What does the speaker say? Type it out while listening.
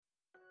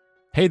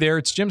Hey there,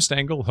 it's Jim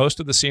Stengel, host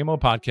of the CMO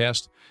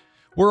podcast.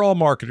 We're all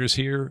marketers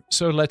here,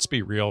 so let's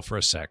be real for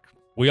a sec.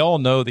 We all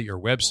know that your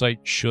website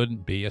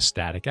shouldn't be a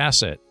static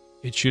asset.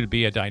 It should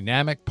be a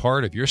dynamic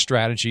part of your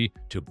strategy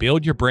to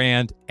build your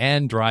brand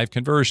and drive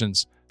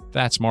conversions.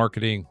 That's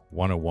marketing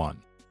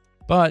 101.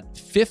 But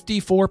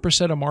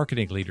 54% of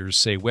marketing leaders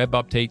say web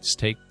updates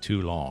take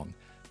too long.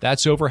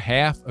 That's over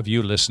half of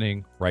you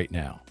listening right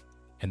now.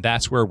 And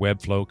that's where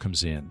Webflow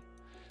comes in.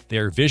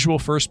 Their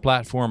visual-first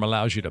platform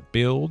allows you to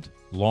build,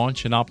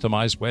 launch, and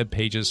optimize web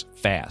pages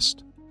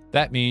fast.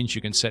 That means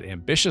you can set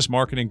ambitious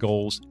marketing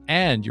goals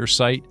and your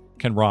site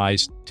can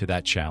rise to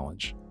that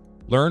challenge.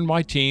 Learn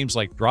why teams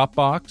like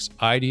Dropbox,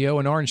 IDEO,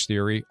 and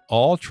Orangetheory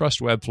all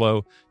trust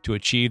Webflow to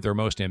achieve their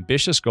most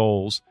ambitious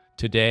goals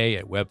today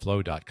at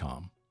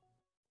webflow.com.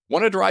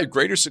 Want to drive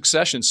greater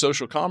success in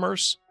social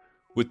commerce?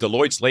 With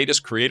Deloitte's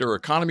latest creator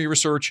economy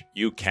research,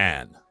 you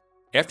can.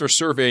 After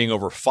surveying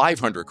over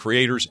 500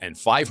 creators and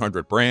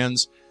 500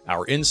 brands,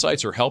 our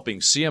insights are helping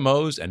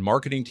CMOs and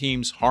marketing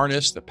teams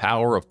harness the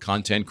power of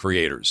content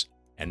creators.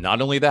 And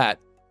not only that,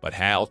 but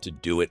how to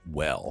do it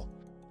well.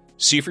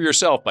 See for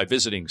yourself by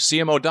visiting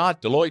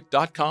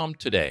cmo.deloitte.com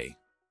today.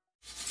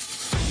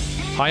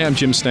 Hi, I'm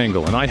Jim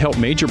Stengel, and I help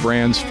major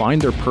brands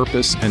find their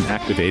purpose and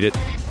activate it,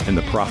 and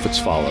the profits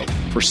follow.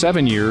 For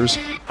 7 years,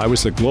 I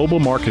was the global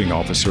marketing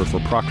officer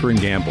for Procter &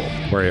 Gamble,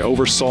 where I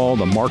oversaw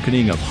the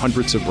marketing of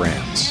hundreds of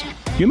brands.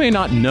 You may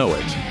not know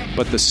it,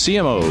 but the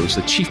CMOs,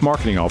 the chief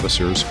marketing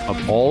officers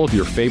of all of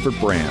your favorite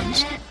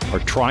brands, are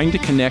trying to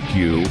connect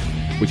you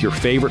with your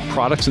favorite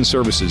products and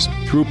services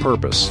through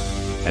purpose.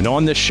 And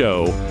on this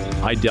show,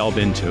 I delve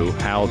into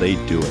how they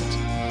do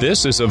it.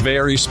 This is a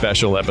very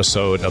special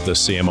episode of the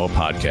CMO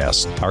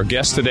podcast. Our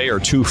guests today are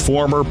two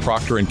former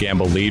Procter &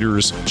 Gamble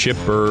leaders, Chip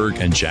Bergh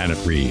and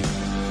Janet Reid.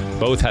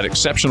 Both had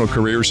exceptional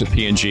careers at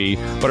P&G,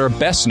 but are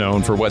best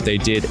known for what they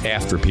did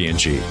after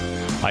P&G.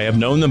 I have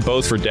known them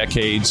both for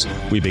decades.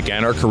 We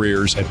began our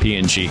careers at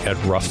P&G at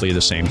roughly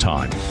the same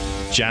time.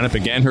 Janet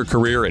began her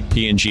career at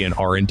P&G in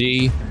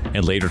R&D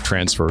and later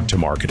transferred to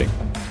marketing.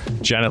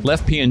 Janet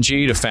left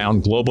P&G to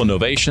found Global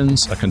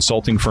Innovations, a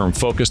consulting firm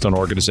focused on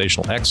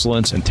organizational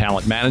excellence and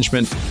talent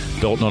management,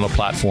 built on a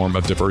platform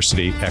of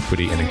diversity,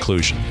 equity, and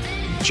inclusion.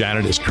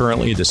 Janet is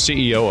currently the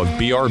CEO of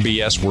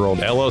BRBS World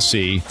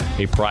LLC,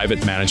 a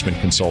private management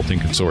consulting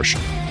consortium.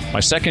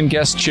 My second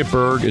guest, Chip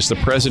Bergh, is the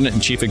president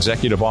and chief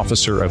executive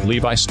officer of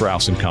Levi,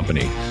 Strauss &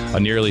 Company, a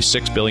nearly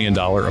 $6 billion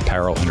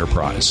apparel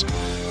enterprise.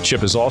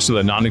 Chip is also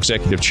the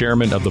non-executive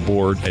chairman of the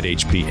board at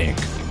HP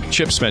Inc.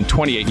 Chip spent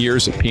 28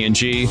 years at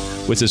P&G,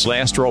 with his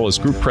last role as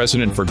group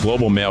president for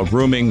global male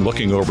grooming,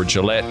 looking over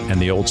Gillette and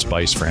the Old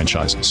Spice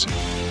franchises.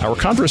 Our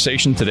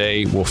conversation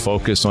today will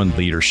focus on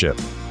leadership.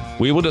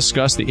 We will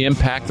discuss the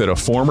impact that a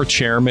former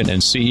chairman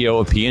and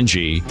CEO of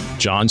P&G,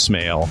 John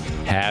Smale,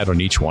 had on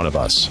each one of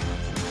us.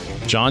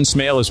 John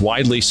Smale is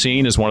widely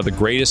seen as one of the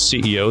greatest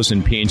CEOs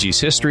in P&G's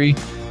history,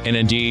 and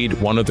indeed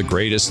one of the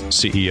greatest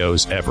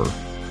CEOs ever.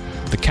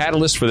 The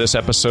catalyst for this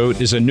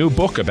episode is a new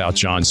book about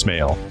John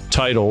Smale,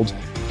 titled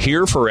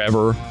Here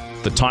Forever: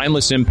 The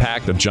Timeless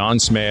Impact of John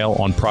Smale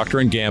on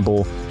Procter &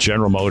 Gamble,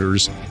 General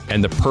Motors,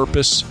 and the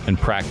Purpose and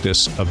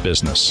Practice of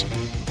Business.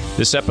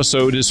 This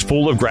episode is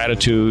full of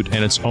gratitude,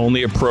 and it's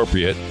only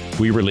appropriate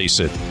we release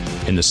it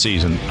in the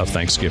season of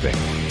Thanksgiving.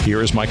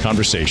 Here is my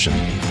conversation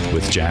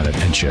with Janet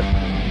and Chip.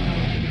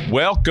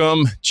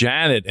 Welcome,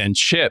 Janet and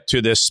Chip,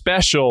 to this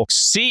special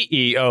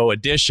CEO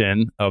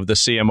edition of the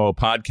CMO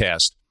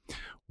podcast.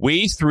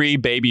 We three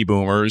baby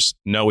boomers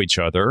know each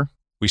other.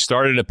 We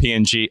started at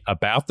P&G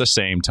about the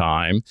same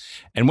time.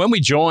 And when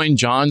we joined,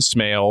 John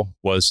Smale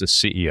was the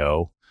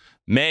CEO,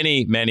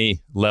 many,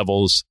 many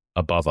levels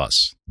above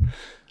us.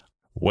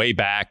 Way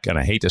back, and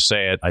I hate to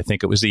say it, I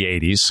think it was the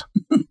 80s.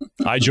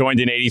 I joined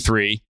in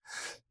 83.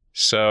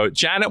 So,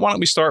 Janet, why don't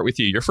we start with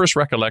you? Your first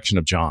recollection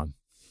of John.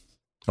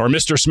 Or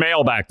Mr.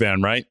 Smale back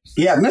then, right?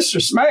 Yeah,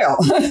 Mr. Smale.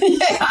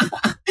 Yeah.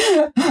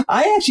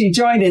 I actually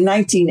joined in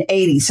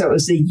 1980, so it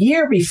was the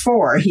year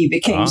before he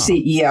became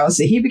CEO.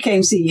 So he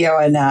became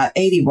CEO in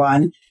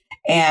 81.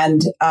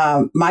 And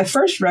my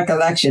first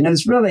recollection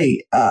is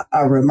really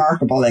a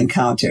remarkable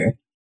encounter.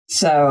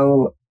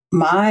 So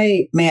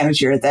my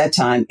manager at that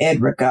time, Ed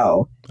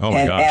Rigaud,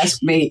 had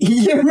asked me,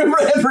 you remember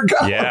Ed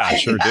Rigaud? Yeah, I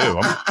sure do.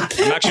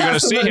 I'm actually going to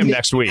see him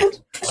next week.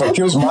 So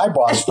he was my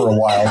boss for a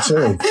while,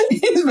 too.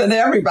 He's been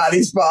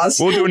everybody's boss.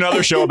 We'll do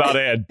another show about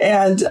Ed.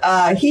 And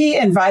he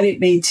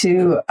invited me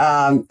to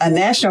a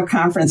National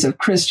Conference of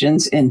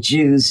Christians and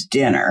Jews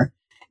dinner.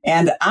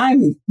 And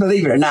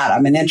believe it or not,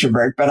 I'm an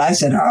introvert, but I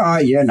said,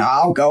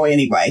 I'll go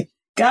anyway.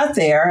 Got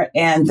there,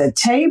 and the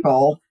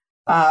table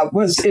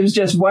was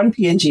just one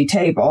P&G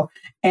table.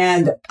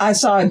 And I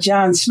saw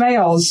John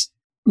Smale's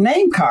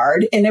name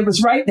card, and it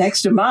was right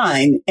next to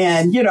mine.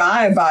 And,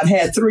 I about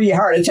had 3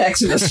 heart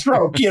attacks and a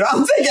stroke.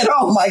 I'm thinking,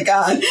 oh, my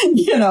God,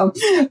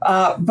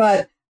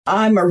 but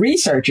I'm a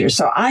researcher.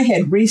 So I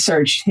had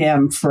researched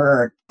him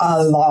for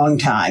a long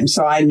time.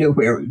 So I knew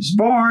where he was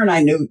born.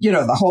 I knew,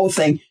 the whole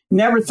thing.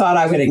 Never thought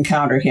I would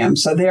encounter him.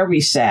 So there we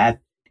sat.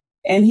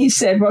 And he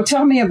said, well,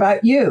 tell me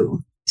about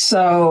you.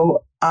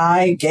 So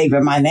I gave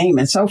him my name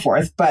and so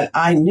forth, but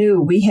I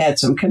knew we had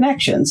some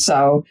connections.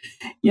 So,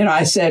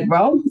 I said,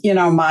 well,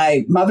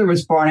 my mother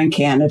was born in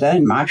Canada,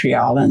 in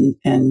Montreal,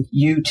 and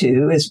you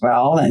too as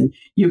well. And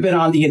you've been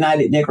on the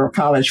United Negro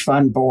College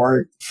Fund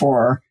board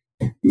for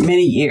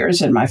many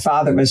years. And my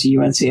father was a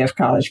UNCF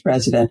college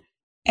president.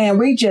 And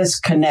we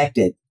just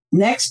connected.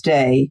 Next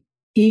day,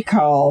 he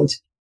called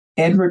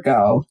Ed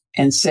Bergh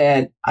and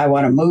said, I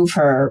want to move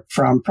her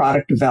from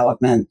product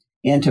development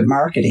into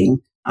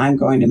marketing. I'm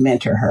going to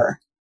mentor her.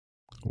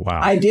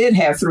 Wow. I did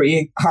have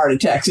 3 heart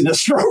attacks and a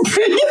stroke,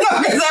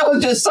 because that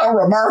was just so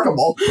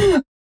remarkable.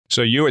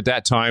 So you at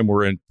that time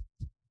were in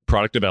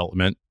product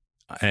development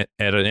at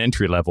an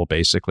entry level,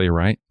 basically,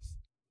 right?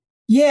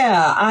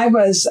 Yeah, I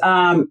was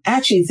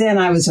actually then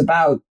I was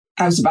about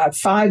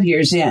 5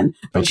 years in,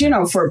 but Okay.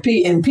 For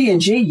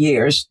P&G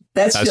years,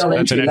 that's still an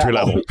entry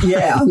level.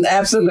 Yeah,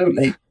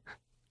 absolutely.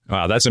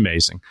 Wow, that's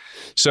amazing.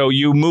 So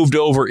you moved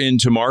over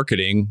into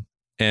marketing,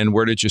 and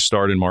where did you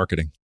start in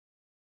marketing?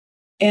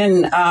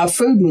 In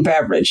food and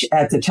beverage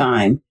at the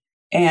time,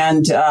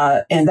 and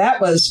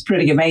that was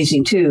pretty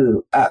amazing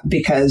too,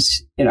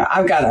 because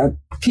I've got a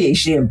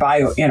PhD in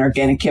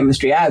bioinorganic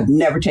chemistry. I've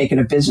never taken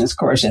a business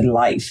course in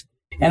life,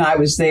 and I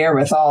was there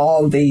with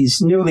all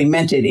these newly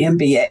minted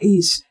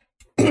MBAs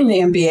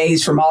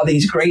from all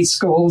these great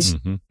schools.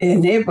 Mm-hmm.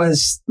 And it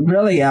was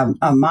really a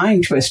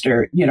mind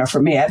twister,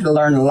 for me. I had to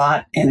learn a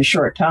lot in a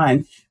short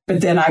time,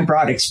 but then I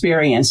brought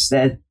experience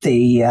that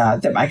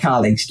that my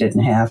colleagues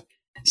didn't have.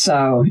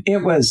 So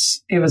it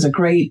was a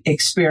great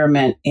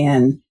experiment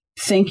in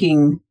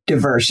thinking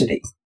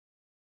diversity.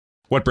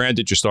 What brand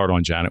did you start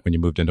on, Janet, when you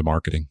moved into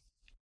marketing?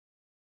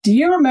 Do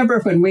you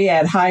remember when we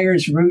had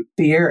Hires Root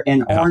Beer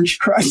and Orange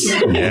Crush?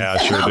 Yeah,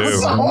 sure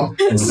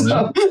do.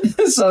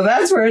 So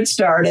that's where it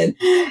started.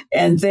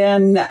 And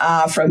then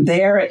from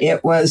there,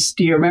 it was,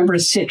 do you remember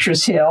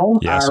Citrus Hill?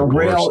 Yes, our of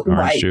course. real, Orange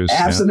right, juice,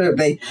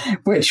 absolutely,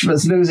 which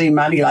was losing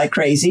money like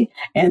crazy.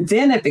 And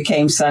then it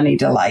became Sunny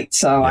Delight.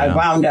 So I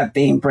wound up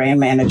being brand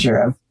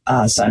manager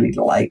of Sunny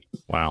Delight.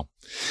 Wow.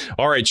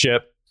 All right,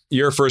 Chip,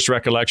 your first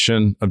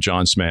recollection of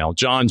John Smale.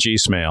 John G.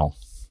 Smale.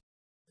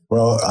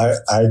 Well,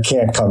 I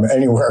can't come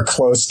anywhere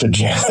close to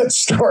Janet's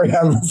story,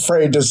 I'm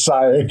afraid to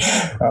say.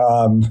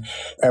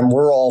 And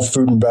we're all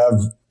food and bev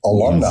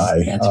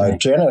alumni. Yes, right.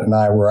 Janet and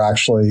I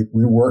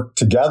we worked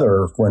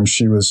together when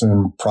she was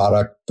in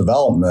product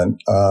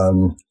development.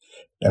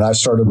 And I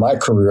started my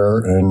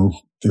career in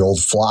the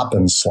old Flop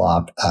and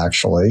Slop,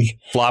 actually.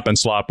 Flop and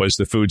Slop was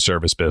the food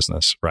service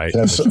business, right?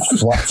 Yes,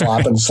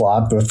 Flop and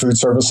Slop, the food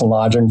service and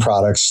lodging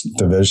products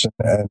division,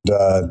 and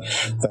then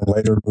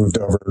later moved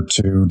over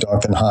to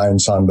Duncan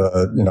Hines on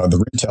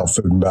the retail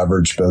food and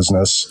beverage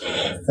business.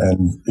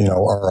 And,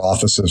 our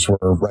offices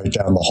were right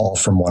down the hall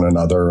from one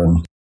another.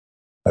 And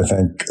I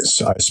think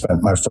I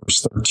spent my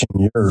first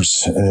 13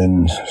 years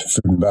in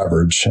food and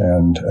beverage,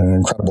 and an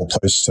incredible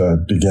place to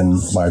begin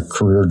my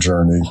career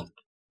journey.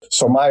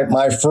 So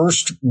my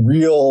first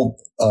real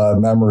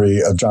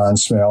memory of John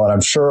Smale, and I'm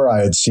sure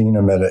I had seen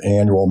him at an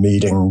annual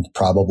meeting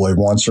probably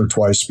once or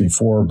twice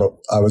before, but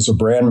I was a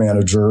brand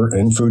manager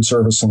in food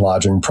service and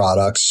lodging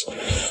products.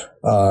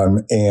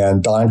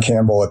 And Don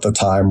Campbell at the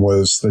time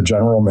was the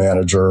general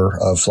manager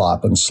of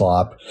Flop and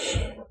Slop.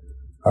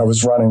 I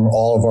was running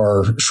all of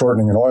our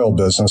shortening and oil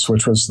business,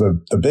 which was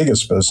the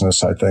biggest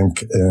business, I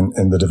think,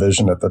 in the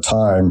division at the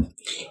time.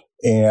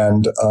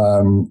 And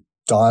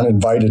Don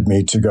invited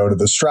me to go to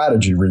the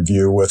strategy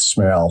review with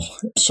Smale.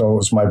 So it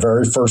was my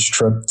very first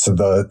trip to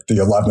the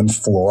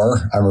 11th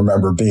floor. I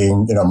remember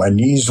being, my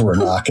knees were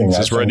knocking. This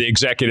is where the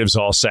executives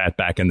all sat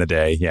back in the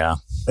day. Yeah.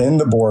 In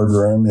the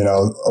boardroom,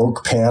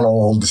 oak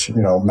paneled,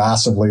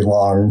 massively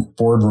long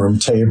boardroom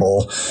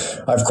table.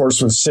 I, of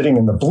course, was sitting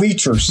in the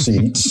bleacher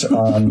seats.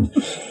 I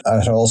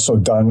had also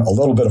done a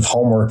little bit of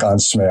homework on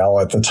Smale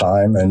at the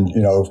time and,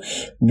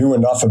 knew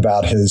enough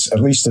about at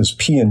least his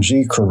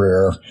P&G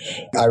career.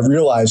 I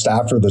realized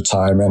after the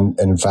time, and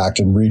in fact,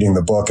 in reading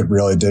the book, it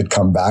really did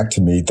come back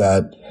to me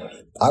that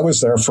I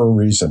was there for a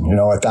reason.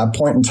 At that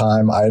point in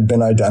time, I had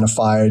been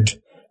identified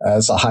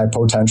as a high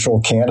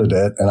potential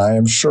candidate. And I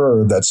am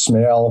sure that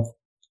Smale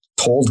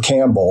told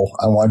Campbell,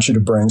 I want you to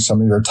bring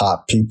some of your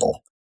top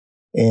people.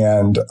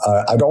 And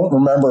I don't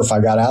remember if I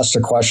got asked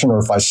a question or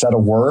if I said a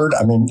word.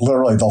 I mean,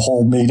 literally the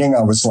whole meeting,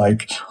 I was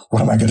like,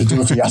 what am I going to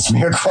do if he asks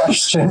me a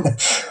question?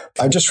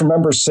 I just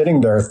remember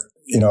sitting there,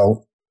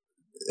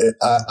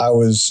 I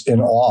was in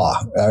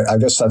awe. I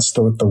guess that's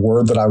the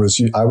word that I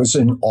was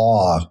in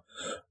awe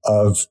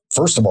of,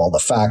 first of all, the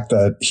fact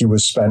that he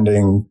was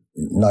spending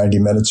 90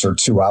 minutes or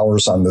 2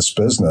 hours on this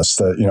business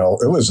that,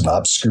 it was an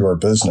obscure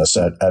business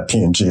at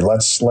P&G.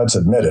 Let's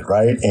admit it,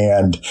 right?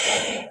 And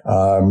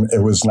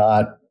it was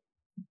not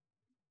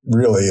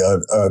really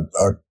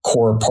a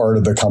core part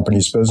of the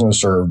company's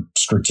business or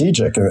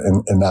strategic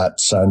in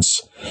that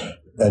sense.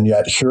 And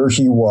yet here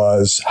he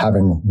was,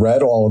 having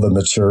read all of the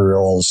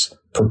materials,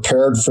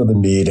 prepared for the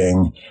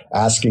meeting,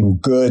 asking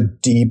good,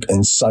 deep,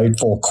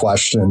 insightful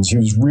questions. He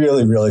was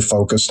really, really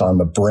focused on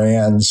the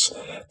brands,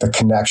 the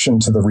connection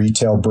to the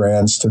retail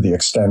brands to the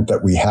extent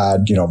that we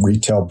had,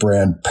 retail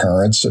brand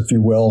parents, if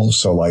you will.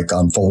 So like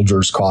on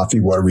Folgers Coffee,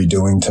 what are we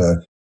doing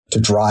to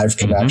drive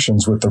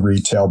connections with the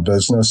retail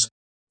business?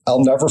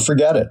 I'll never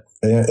forget it.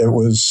 It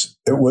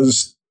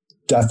was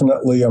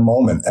definitely a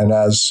moment. And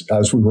as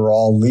we were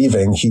all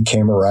leaving, he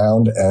came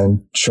around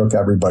and shook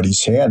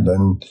everybody's hand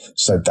and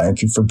said,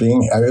 thank you for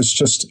being here.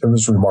 It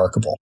was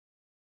remarkable.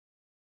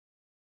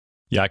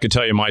 Yeah, I could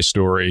tell you my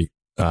story,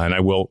 and I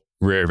will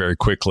very, very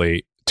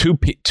quickly.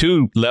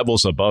 Two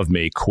levels above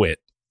me quit.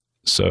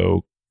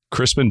 So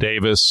Crispin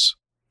Davis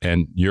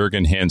and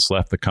Jürgen Hintz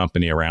left the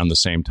company around the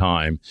same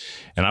time.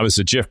 And I was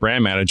the Jif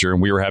brand manager,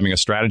 and we were having a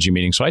strategy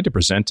meeting. So I had to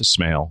present to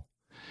Smale.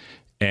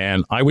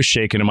 And I was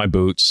shaking in my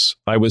boots.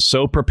 I was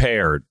so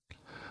prepared.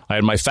 I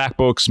had my fact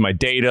books, my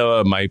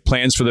data, my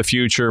plans for the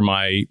future,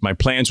 my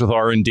plans with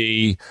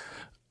R&D,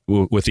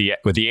 with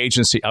the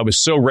agency. I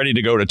was so ready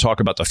to go to talk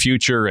about the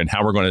future and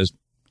how we're going to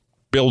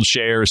build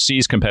shares,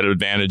 seize competitive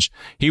advantage.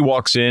 He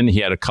walks in. He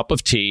had a cup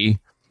of tea.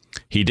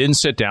 He didn't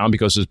sit down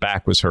because his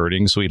back was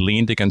hurting, so he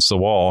leaned against the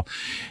wall.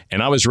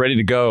 And I was ready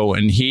to go.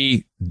 And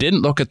he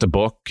didn't look at the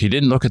book. He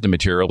didn't look at the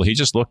material. He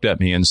just looked at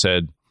me and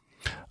said,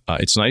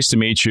 it's nice to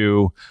meet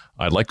you.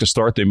 I'd like to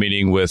start the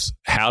meeting with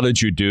how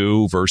did you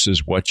do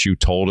versus what you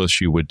told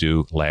us you would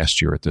do last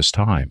year at this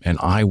time. And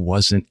I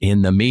wasn't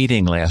in the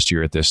meeting last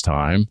year at this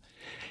time.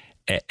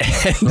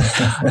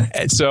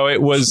 And so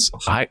it was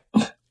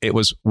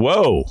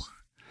whoa.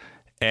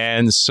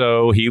 And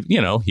so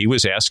he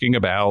was asking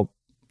about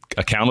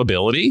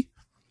accountability.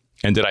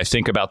 And did I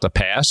think about the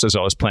past as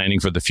I was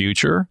planning for the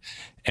future?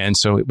 And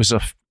so it was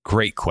a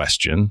great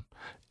question.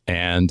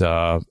 And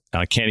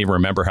I can't even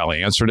remember how I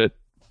answered it.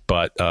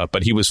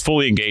 But he was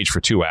fully engaged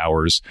for 2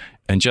 hours,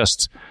 and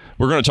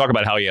we're going to talk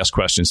about how he asked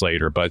questions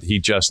later, but he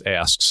just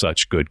asked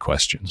such good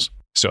questions.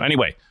 So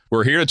anyway,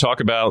 we're here to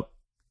talk about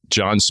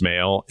John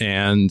Smale,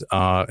 and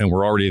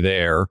we're already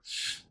there.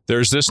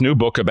 There's this new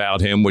book about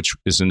him, which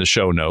is in the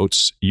show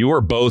notes. You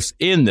are both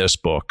in this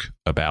book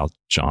about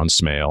John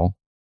Smale,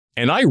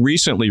 and I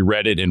recently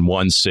read it in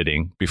one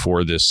sitting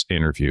before this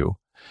interview,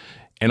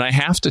 and I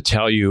have to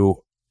tell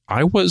you,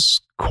 I was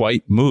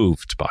quite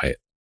moved by it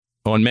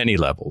on many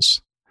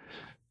levels.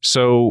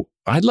 So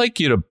I'd like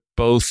you to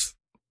both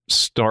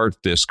start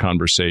this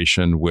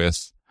conversation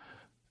with,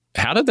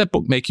 how did that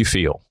book make you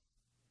feel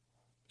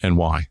and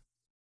why?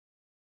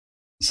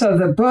 So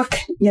the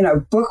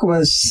book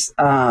was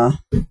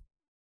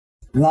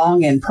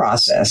long in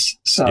process.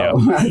 So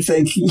yeah. I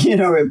think,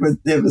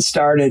 it was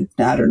started,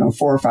 I don't know,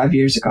 4 or 5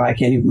 years ago. I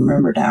can't even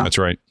remember now. That's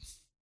right.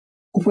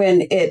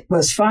 When it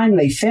was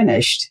finally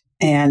finished,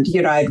 and,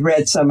 I'd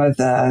read some of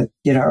the,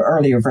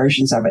 earlier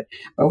versions of it.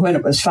 But when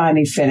it was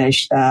finally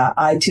finished,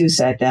 I too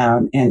sat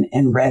down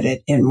and read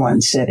it in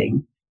one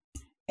sitting.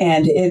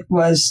 And it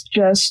was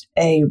just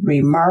a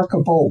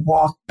remarkable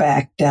walk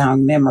back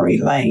down memory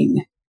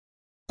lane.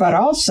 But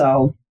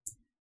also,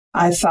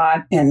 I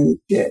thought, and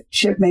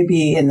Chip may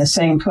be in the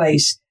same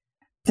place,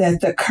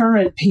 that the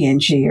current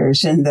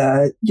P&Gers and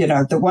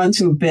the ones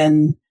who've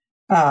been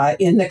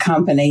in the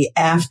company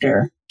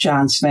after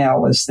John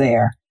Smale was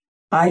there,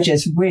 I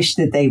just wish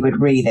that they would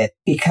read it,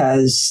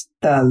 because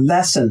the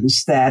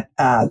lessons that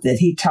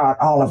he taught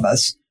all of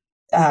us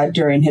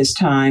during his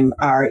time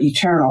are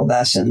eternal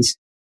lessons.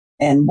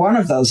 And one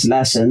of those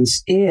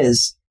lessons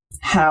is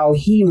how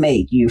he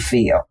made you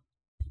feel.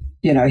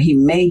 He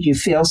made you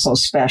feel so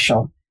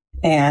special.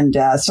 And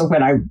so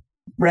when I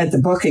read the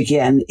book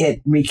again,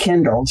 it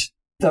rekindled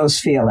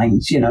those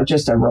feelings,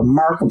 just a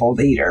remarkable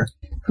leader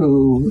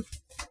who,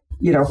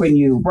 when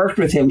you worked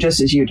with him, just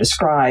as you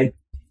described,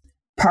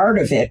 part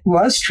of it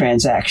was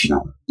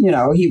transactional.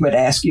 He would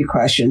ask you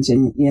questions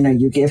and,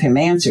 you give him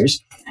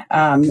answers.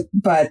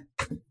 But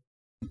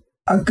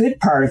a good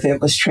part of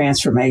it was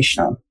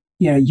transformational.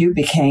 You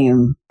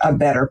became a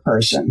better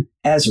person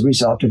as a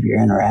result of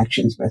your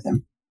interactions with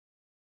him.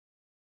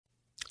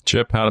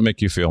 Chip, how did it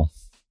make you feel?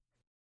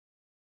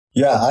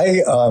 Yeah,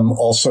 I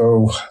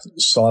also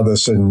saw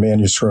this in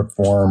manuscript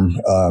form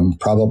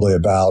probably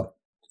about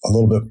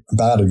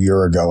a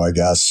year ago, I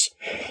guess.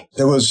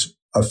 It was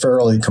a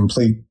fairly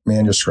complete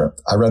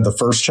manuscript. I read the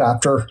first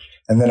chapter,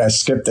 and then I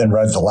skipped and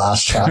read the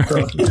last chapter.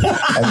 And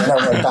then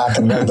I went back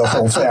and read the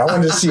whole thing. I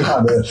wanted to see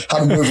how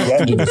the movie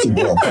ended, if you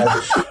will.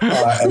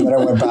 And then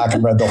I went back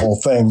and read the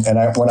whole thing. And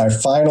when I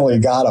finally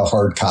got a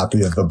hard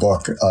copy of the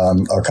book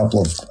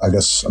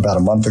about a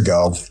month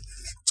ago,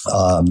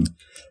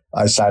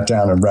 I sat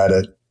down and read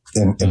it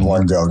in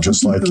one go,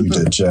 just like you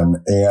did, Jim.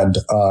 And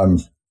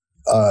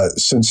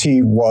since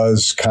he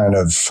was kind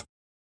of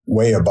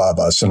way above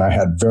us, and I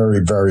had very,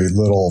 very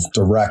little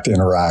direct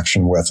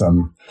interaction with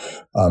him.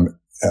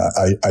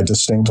 I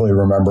distinctly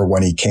remember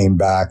when he came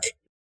back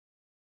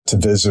to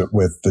visit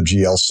with the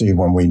GLC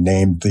when we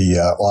named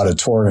the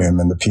auditorium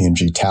in the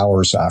P&G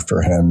Towers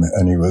after him,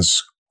 and he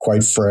was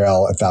quite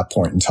frail at that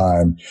point in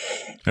time.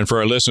 And for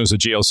our listeners, the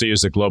GLC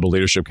is the Global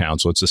Leadership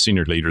Council. It's the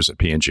senior leaders at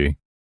P&G.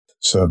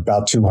 So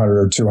about 200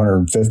 or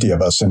 250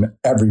 of us, and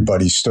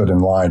everybody stood in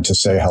line to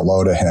say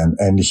hello to him.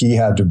 And he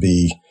had to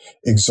be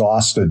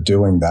exhausted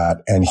doing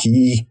that. And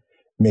he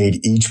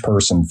made each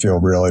person feel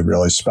really,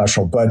 really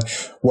special. But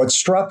what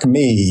struck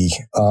me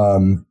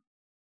in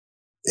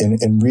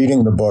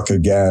reading the book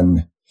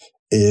again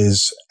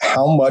is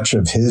how much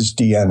of his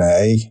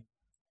DNA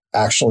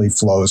actually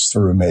flows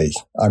through me.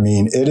 I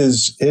mean,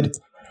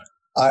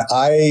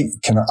 I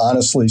can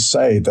honestly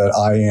say that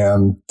I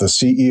am the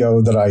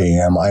CEO that I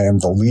am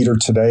the leader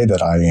today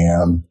that I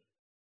am,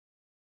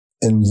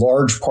 in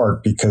large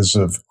part because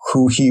of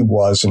who he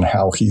was and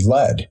how he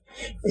led.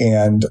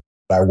 And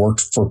I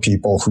worked for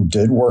people who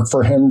did work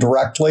for him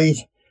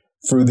directly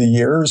through the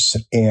years,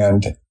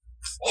 and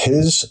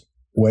his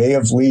way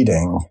of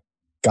leading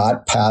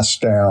got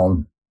passed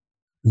down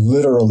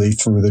literally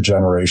through the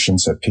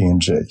generations at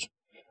P&G.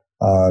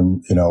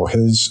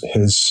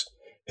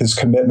 His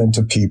commitment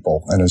to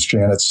people. And as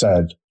Janet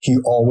said, he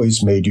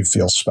always made you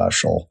feel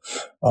special.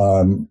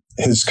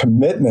 His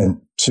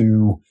commitment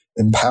to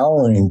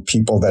empowering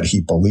people that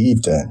he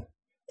believed in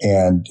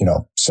and,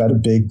 set a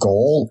big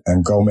goal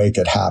and go make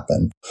it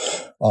happen.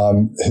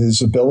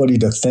 His ability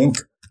to think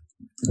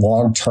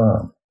long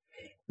term.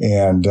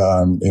 And,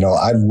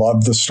 I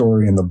love the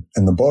story in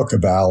the book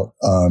about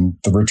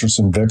the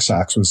Richardson Vicks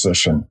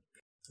acquisition,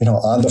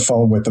 on the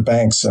phone with the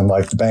banks, and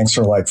the banks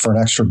are like, for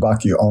an extra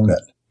 $1, you own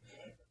it.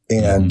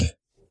 And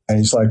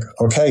he's like,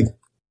 okay,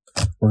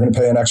 we're going to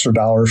pay an extra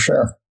 $1 a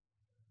share.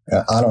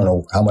 And I don't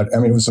know how much. I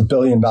mean, it was $1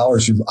 billion.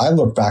 I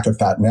look back at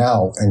that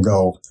now and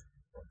go,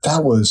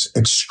 that was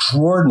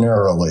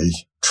extraordinarily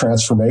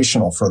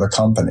transformational for the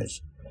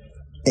company.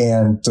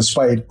 And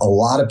despite a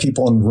lot of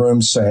people in the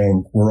room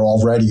saying we're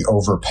already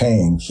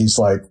overpaying, he's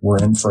like, we're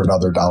in for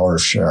another $1 a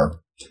share.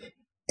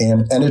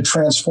 And it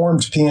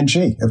transformed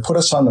P&G. It put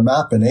us on the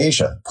map in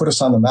Asia, put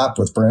us on the map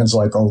with brands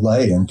like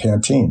Olay and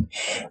Pantene.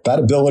 That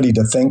ability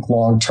to think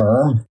long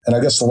term. And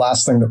I guess the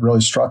last thing that really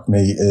struck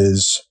me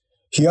is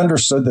he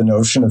understood the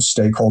notion of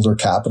stakeholder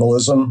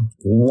capitalism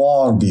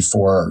long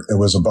before it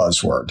was a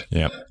buzzword.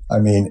 Yeah. I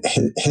mean,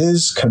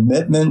 his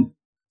commitment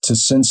to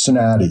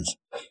Cincinnati,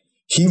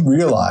 he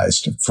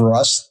realized for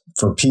us,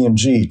 for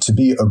P&G, to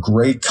be a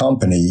great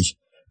company,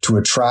 to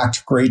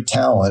attract great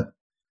talent,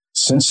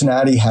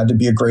 Cincinnati had to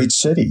be a great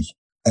city.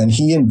 And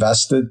he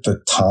invested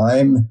the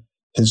time,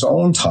 his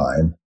own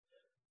time,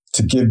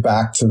 to give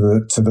back to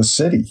the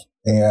city.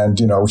 And,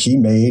 he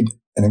made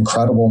an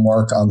incredible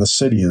mark on the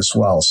city as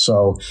well.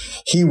 So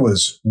he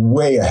was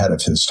way ahead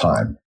of his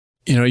time.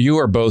 You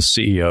are both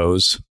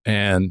CEOs,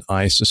 and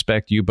I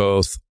suspect you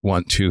both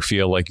want to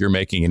feel like you're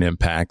making an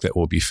impact that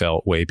will be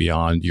felt way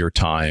beyond your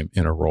time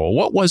in a role.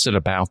 What was it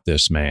about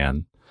this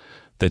man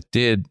that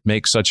did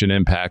make such an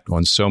impact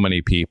on so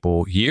many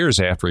people years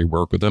after he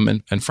worked with them,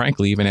 and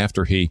frankly, even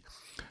after he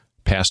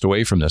passed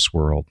away from this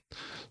world?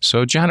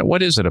 So, Janet,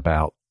 what is it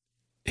about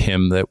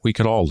him that we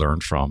could all learn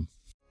from?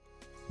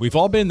 We've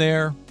all been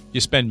there. You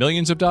spend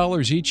millions of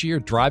dollars each year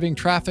driving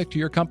traffic to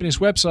your company's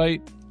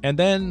website, and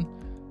then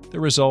the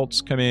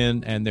results come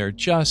in and they're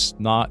just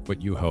not what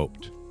you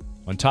hoped.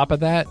 On top of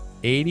that,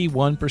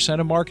 81%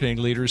 of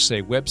marketing leaders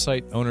say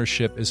website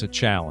ownership is a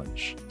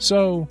challenge.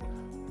 So,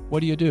 what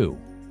do?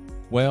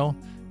 Well,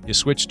 you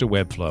switch to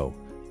Webflow.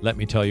 Let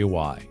me tell you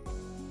why.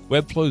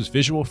 Webflow's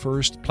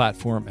visual-first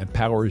platform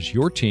empowers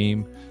your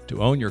team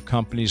to own your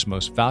company's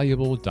most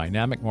valuable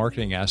dynamic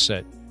marketing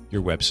asset,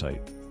 your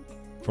website.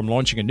 From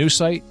launching a new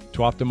site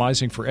to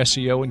optimizing for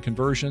SEO and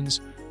conversions,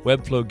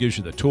 Webflow gives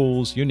you the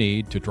tools you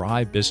need to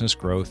drive business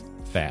growth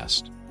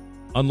fast.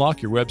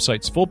 Unlock your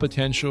website's full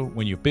potential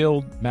when you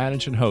build,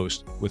 manage, and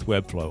host with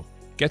Webflow.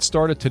 Get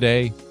started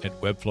today at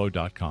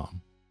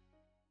webflow.com.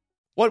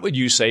 What would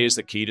you say is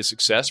the key to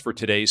success for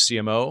today's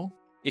CMO?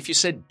 If you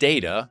said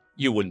data,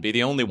 you wouldn't be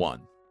the only one.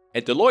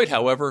 At Deloitte,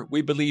 however,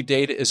 we believe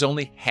data is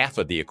only half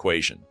of the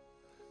equation.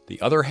 The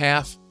other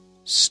half,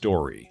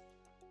 story.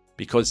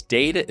 Because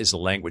data is the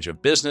language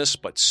of business,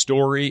 but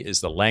story is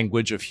the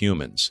language of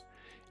humans.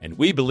 And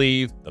we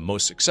believe the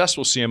most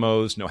successful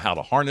CMOs know how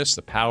to harness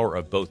the power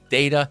of both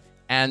data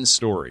and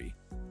story.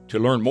 To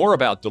learn more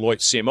about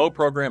Deloitte's CMO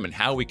program and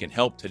how we can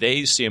help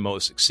today's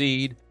CMOs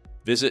succeed,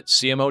 visit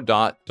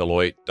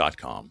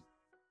cmo.deloitte.com.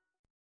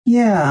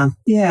 Yeah.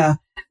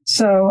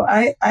 So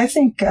I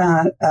think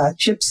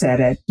Chip said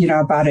it,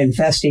 about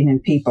investing in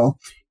people.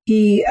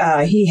 He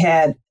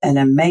had an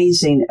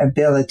amazing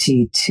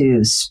ability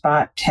to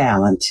spot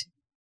talent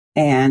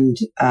and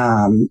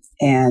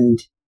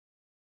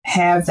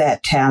have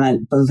that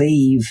talent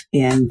believe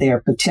in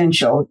their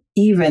potential,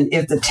 even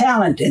if the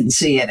talent didn't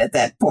see it at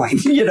that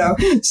point,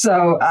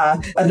 So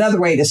another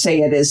way to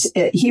say it is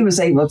he was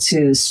able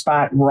to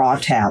spot raw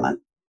talent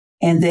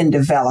and then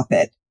develop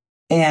it.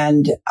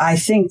 And I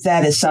think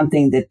that is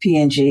something that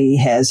P&G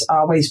has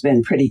always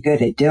been pretty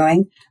good at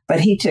doing, but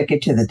he took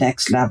it to the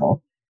next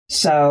level.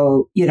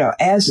 So,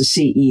 as a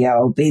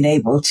CEO, being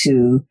able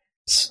to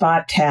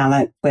spot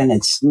talent when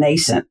it's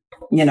nascent,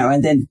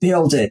 and then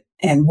build it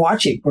and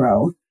watch it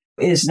grow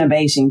is an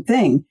amazing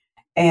thing.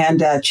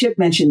 And Chip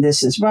mentioned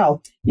this as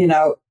well.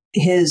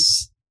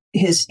 His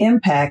his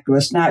impact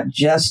was not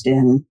just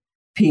in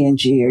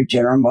P&G or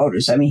General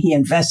Motors. I mean, he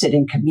invested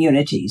in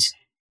communities.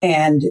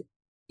 And,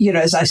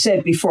 as I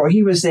said before,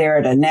 he was there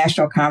at a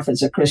National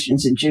Conference of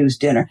Christians and Jews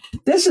dinner.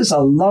 This is a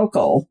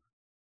local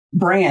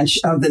branch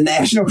of the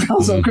National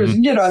Council of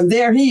Christians, and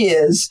there he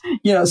is,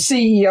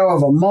 CEO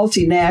of a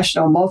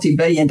multinational,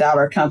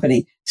 multi-billion-dollar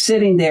company,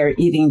 sitting there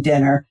eating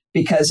dinner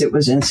because it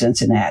was in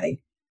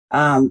Cincinnati.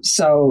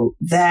 So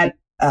that,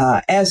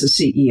 as a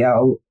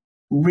CEO,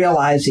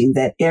 realizing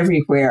that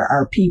everywhere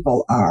our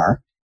people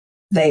are,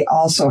 they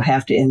also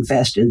have to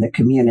invest in the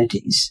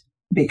communities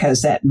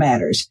because that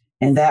matters.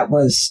 And that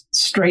was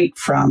straight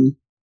from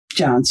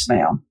John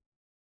Smale.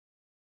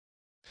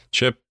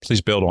 Chip,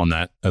 please build on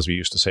that, as we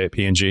used to say at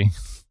P&G.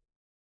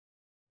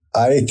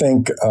 I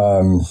think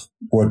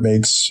what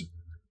makes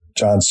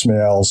John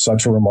Smale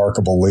such a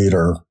remarkable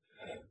leader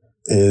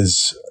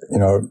is,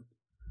 it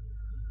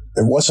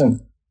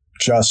wasn't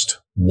just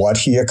what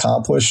he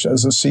accomplished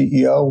as a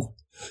CEO,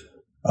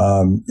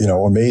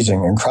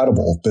 amazing,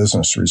 incredible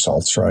business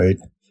results, right?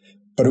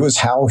 But it was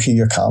how he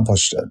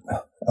accomplished it.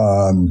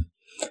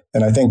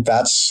 And I think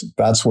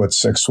that's what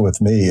sticks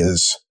with me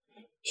is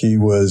he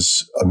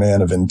was a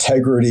man of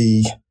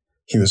integrity.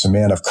 He was a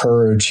man of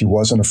courage. He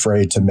wasn't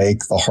afraid to make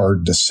the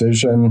hard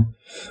decision.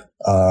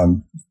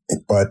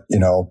 But,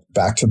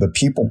 back to the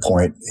people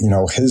point,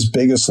 his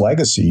biggest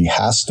legacy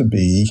has to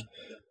be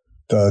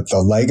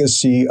the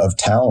legacy of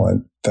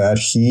talent that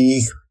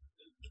he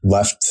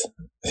left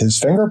his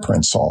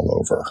fingerprints all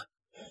over,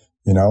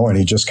 and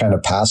he just kind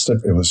of passed it.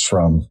 It was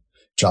from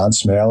John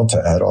Smale to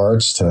Ed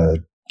Arts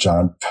to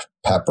John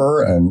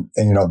Pepper. And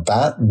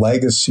that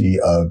legacy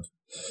of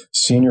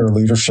senior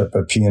leadership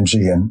at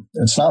P&G, and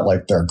it's not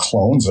like they're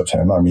clones of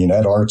him. I mean,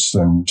 Ed Arts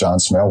and John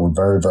Smale were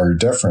very, very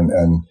different,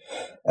 and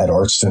Ed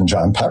Arts and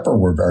John Pepper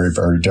were very,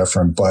 very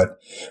different, but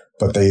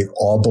they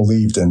all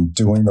believed in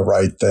doing the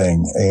right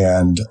thing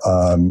and,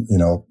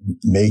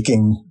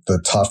 making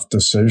the tough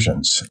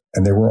decisions.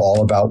 And they were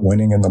all about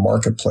winning in the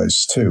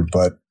marketplace too.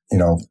 But,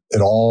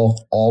 it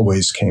all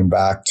always came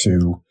back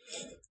to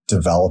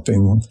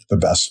developing the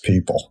best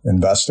people,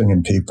 investing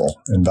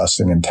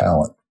in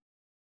talent.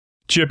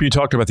 Chip, you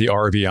talked about the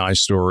RVI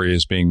story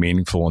as being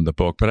meaningful in the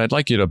book, but I'd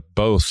like you to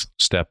both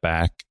step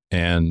back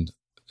and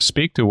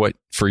speak to what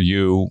for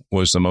you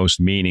was the most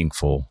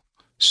meaningful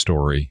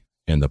story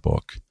in the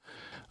book.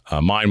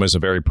 Mine was a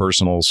very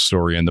personal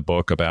story in the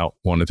book about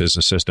one of his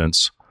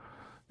assistants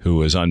who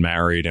was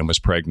unmarried and was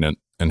pregnant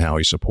and how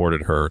he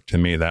supported her. To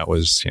me, that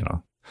was,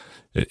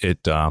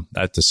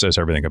 that just says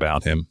everything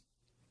about him.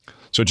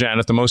 So,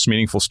 Janet, the most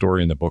meaningful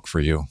story in the book for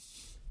you.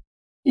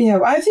 Yeah,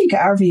 I think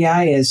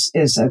RVI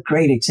is a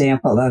great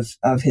example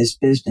of his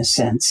business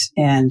sense.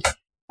 And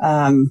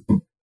I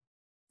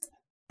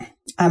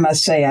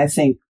must say, I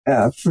think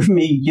for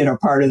me,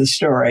 part of the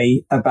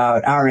story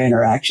about our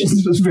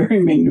interactions was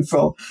very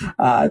meaningful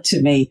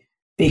to me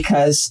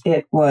because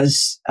it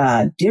was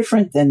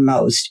different than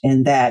most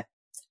in that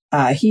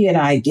he and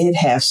I did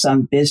have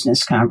some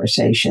business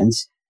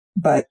conversations,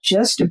 but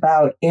just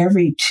about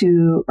every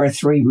 2 or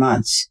 3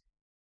 months,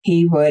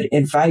 he would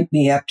invite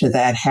me up to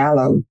that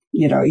hallowed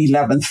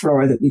 11th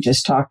floor that we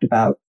just talked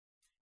about.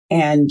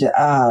 And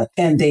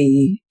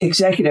the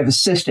executive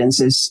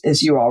assistants,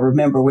 as you all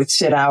remember, would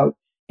sit out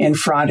in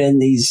front in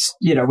these,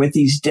 with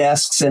these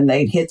desks, and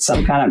they'd hit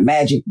some kind of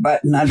magic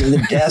button under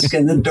the desk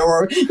and the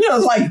door,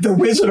 like the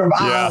Wizard of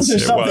Oz or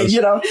something,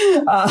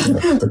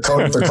 The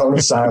cone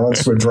of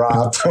silence would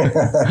drop.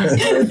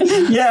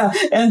 Yeah.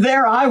 And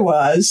there I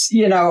was,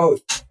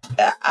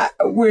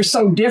 we're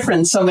so different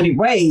in so many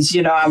ways.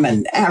 I'm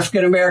an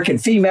African-American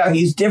female.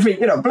 He's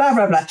different, blah,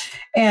 blah, blah.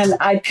 And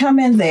I'd come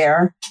in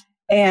there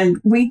and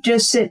we'd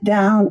just sit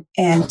down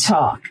and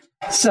talk.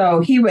 So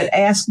he would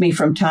ask me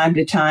from time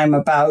to time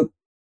about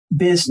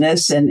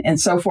business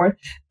and so forth.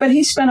 But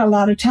he spent a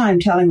lot of time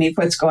telling me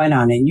what's going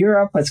on in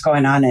Europe, what's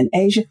going on in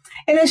Asia.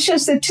 And it's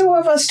just the two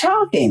of us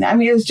talking. I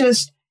mean, it was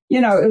just,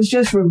 it was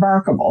just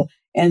remarkable.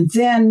 And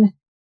then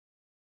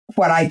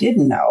what I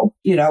didn't know,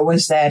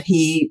 was that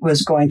he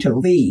was going to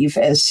leave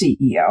as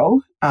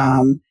CEO.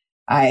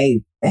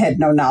 I had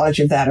no knowledge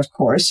of that, of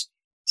course.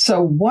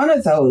 So one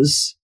of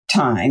those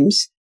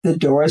times, the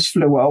doors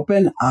flew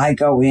open. I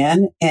go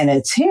in and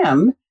it's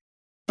him.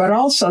 But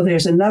also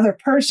there's another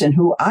person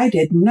who I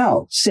didn't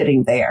know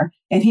sitting there.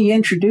 And he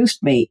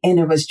introduced me, and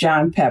it was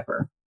John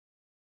Pepper.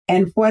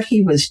 And what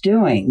he was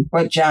doing,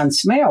 what John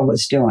Smale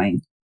was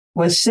doing,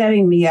 was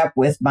setting me up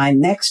with my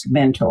next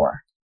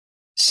mentor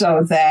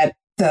so that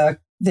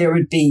there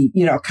would be,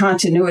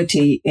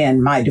 continuity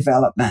in my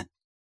development.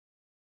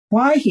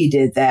 Why he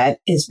did that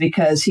is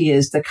because he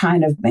is the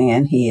kind of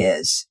man he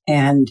is.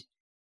 And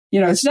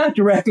it's not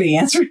directly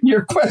answering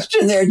your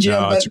question there, Jim.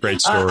 No, it's a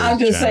great story. I'm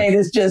just saying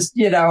it's just,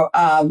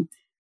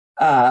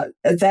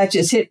 that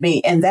just hit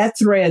me. And that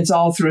threads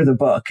all through the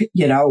book,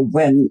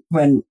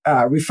 when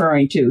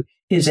referring to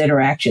his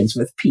interactions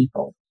with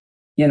people.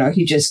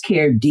 He just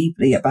cared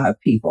deeply about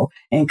people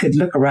and could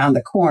look around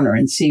the corner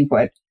and see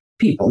what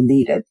people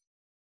needed.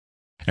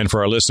 And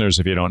for our listeners,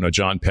 if you don't know,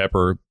 John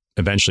Pepper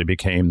eventually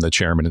became the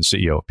chairman and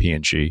CEO of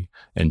P&G.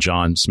 And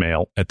John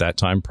Smale at that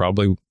time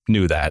probably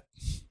knew that.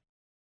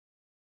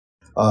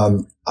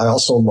 I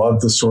also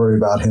love the story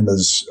about him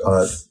as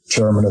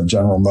chairman of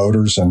General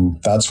Motors,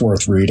 and that's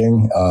worth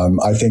reading.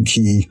 I think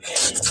he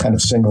kind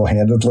of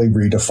single-handedly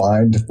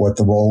redefined what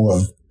the role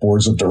of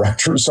boards of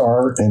directors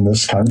are in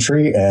this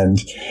country. And,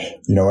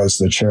 as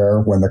the chair,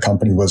 when the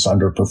company was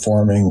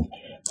underperforming,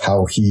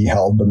 how he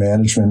held the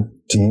management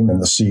team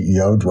and the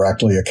CEO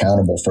directly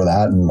accountable for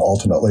that, and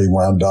ultimately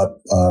wound up,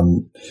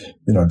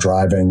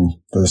 driving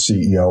the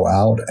CEO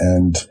out.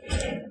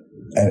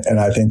 And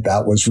I think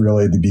that was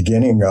really the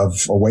beginning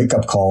of a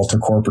wake-up call to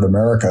corporate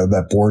America,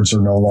 that boards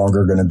are no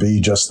longer going to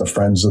be just the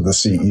friends of the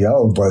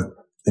CEO, but,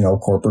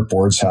 corporate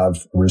boards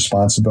have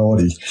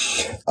responsibility.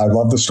 I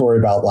love the story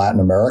about Latin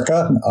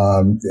America.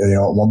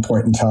 At one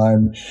point in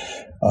time,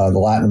 the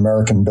Latin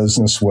American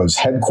business was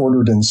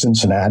headquartered in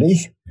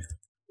Cincinnati,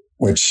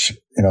 which,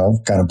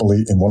 kind of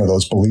believe in one of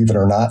those believe it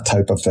or not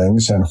type of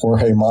things. And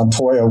Jorge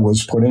Montoya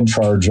was put in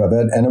charge of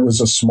it. And it was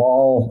a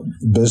small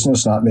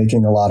business, not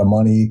making a lot of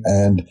money.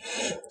 And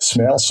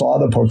Smale saw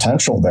the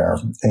potential there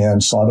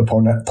and saw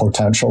the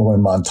potential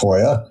in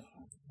Montoya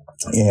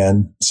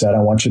and said,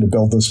 I want you to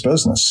build this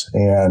business.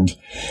 And,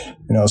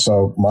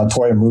 so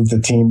Montoya moved the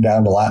team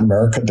down to Latin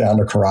America, down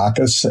to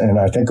Caracas. And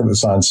I think it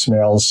was on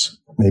Smale's,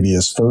 maybe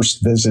his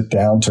first visit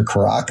down to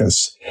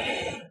Caracas.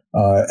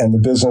 And the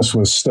business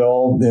was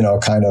still,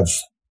 kind of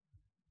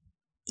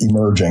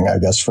emerging, I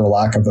guess, for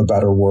lack of a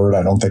better word.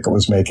 I don't think it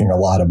was making a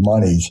lot of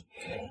money,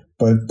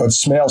 but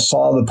Smale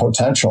saw the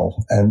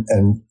potential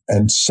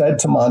and said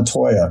to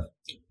Montoya,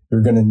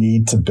 you're going to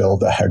need to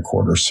build a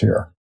headquarters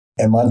here.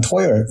 And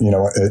Montoya,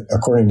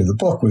 according to the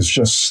book, was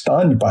just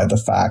stunned by the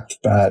fact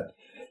that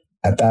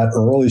at that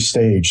early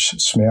stage,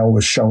 Smale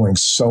was showing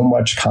so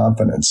much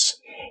confidence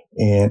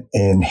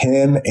in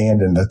him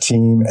and in the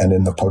team and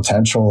in the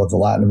potential of the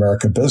Latin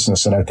America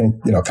business. And I think,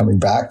 coming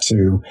back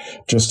to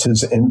just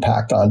his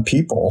impact on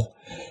people,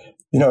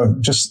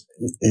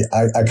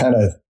 I kind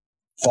of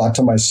thought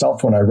to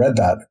myself when I read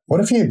that, what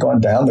if he had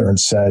gone down there and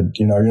said,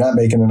 you're not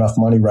making enough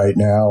money right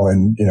now,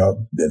 and,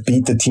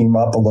 beat the team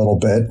up a little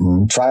bit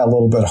and try a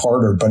little bit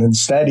harder. But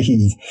instead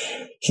he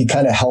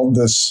kind of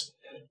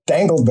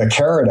dangled the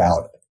carrot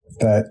out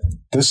that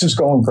this is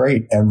going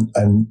great.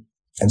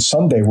 And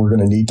someday we're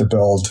going to need to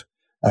build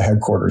a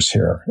headquarters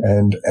here.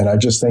 And I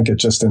just think it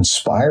just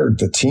inspired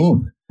the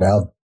team.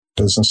 Now,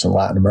 business in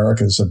Latin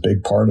America is a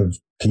big part of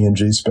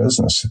P&G's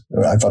business.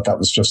 I thought that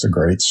was just a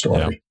great story.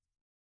 Yeah.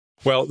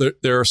 Well,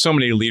 there are so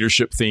many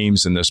leadership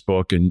themes in this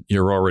book, and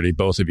you're already,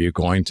 both of you,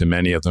 going to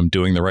many of them: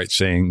 doing the right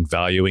thing,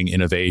 valuing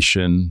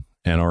innovation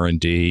and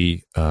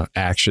R&D,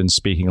 action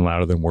speaking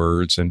louder than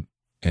words,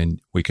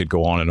 and we could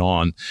go on and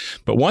on.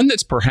 But one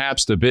that's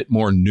perhaps a bit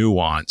more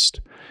nuanced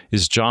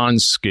is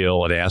John's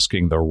skill at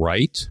asking the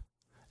right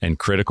and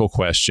critical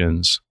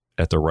questions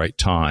at the right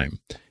time.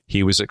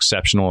 He was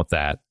exceptional at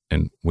that,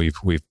 and we've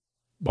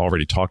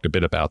already talked a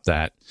bit about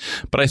that.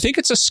 But I think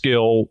it's a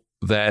skill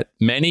that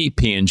many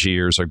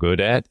P&Gers are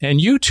good at, and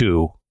you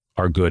two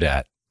are good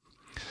at.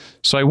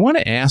 So I want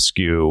to ask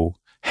you,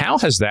 how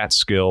has that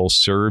skill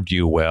served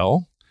you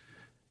well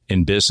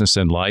in business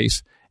and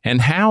life?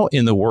 And how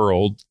in the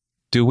world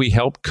do we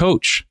help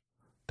coach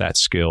that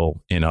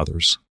skill in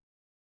others?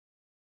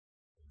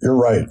 You're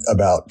right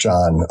about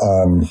John.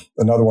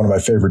 Another one of my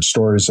favorite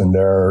stories in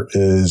there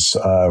is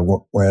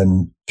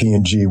when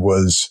P&G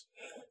was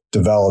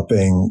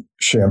developing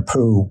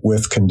shampoo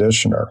with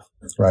conditioner,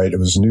 right? It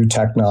was new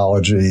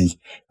technology.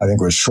 I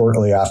think it was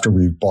shortly after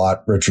we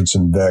bought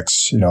Richardson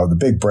Vicks. The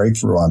big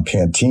breakthrough on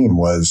Pantene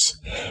was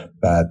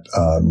that,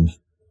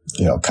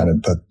 kind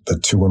of the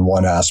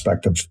 2-in-1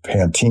 aspect of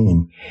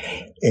Pantene.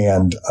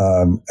 And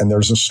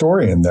there's a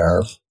story in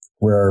there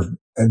where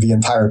the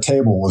entire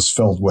table was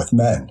filled with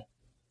men.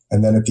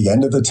 And then at the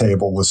end of the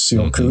table was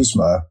Seal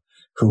Kuzma,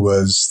 who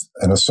was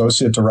an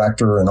associate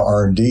director in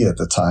R&D at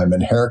the time in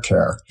hair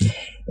care.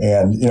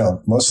 And,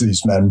 most of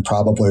these men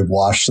probably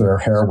wash their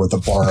hair with a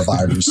bar of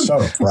Irish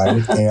soap,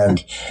 right?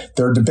 And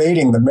they're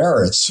debating the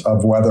merits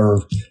of whether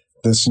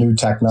this new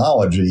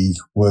technology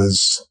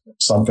was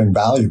something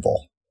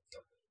valuable.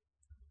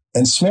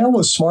 And Smale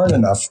was smart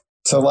enough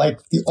to,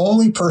 the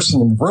only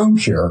person in the room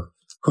here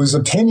whose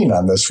opinion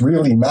on this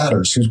really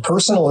matters, whose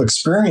personal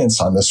experience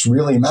on this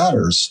really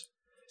matters,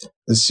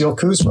 is Seal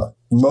Kuzma,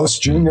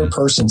 most junior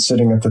person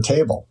sitting at the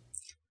table.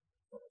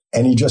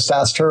 And he just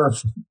asked her,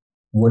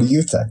 what do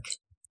you think?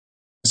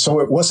 So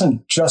it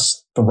wasn't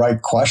just the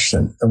right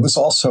question. It was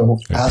also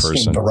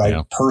asking the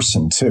right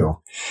person too.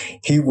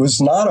 He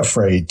was not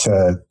afraid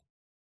to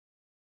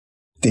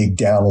dig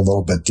down a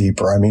little bit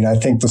deeper. I mean, I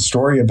think the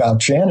story about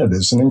Janet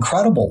is an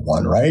incredible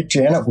one, right?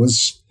 Janet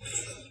was,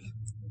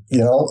 a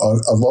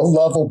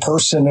low-level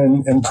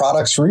person in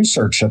products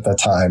research at the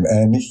time,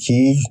 and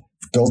he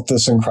built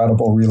this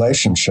incredible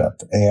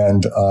relationship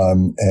and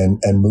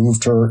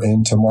moved her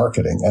into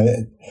marketing.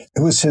 And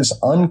it was his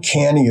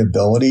uncanny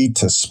ability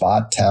to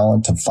spot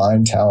talent, to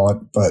find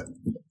talent, but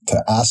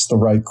to ask the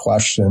right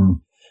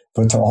question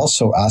but to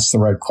also ask the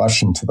right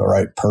question to the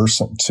right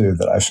person too,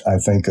 that I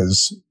think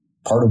is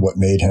part of what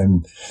made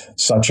him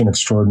such an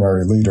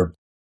extraordinary leader.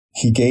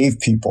 He gave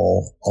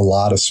people a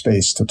lot of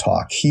space to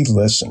talk. He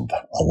listened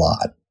a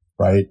lot,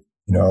 right?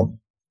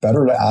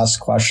 Better to ask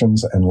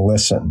questions and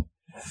listen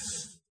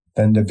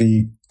than to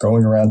be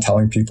going around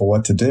telling people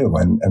what to do.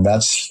 And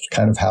that's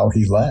kind of how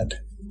he led.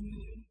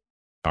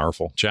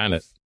 Powerful.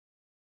 Janet.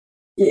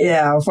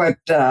 Yeah,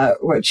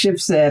 what Chip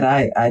said,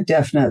 I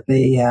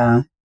definitely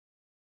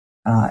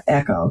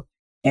echo.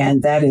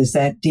 And that is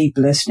that deep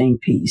listening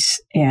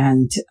piece.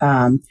 And,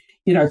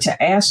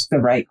 to ask the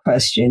right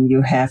question,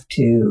 you have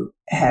to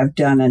have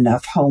done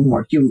enough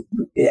homework. You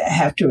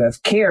have to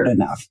have cared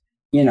enough,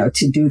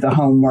 to do the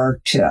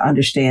homework, to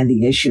understand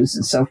the issues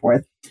and so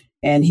forth.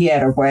 And he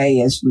had a way,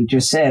 as we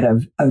just said,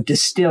 of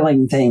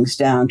distilling things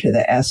down to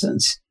the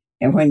essence.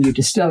 And when you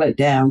distill it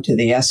down to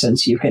the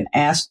essence, you can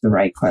ask the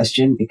right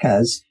question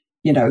because,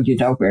 you know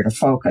where to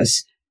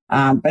focus.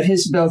 But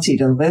his ability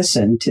to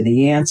listen to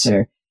the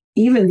answer,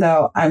 even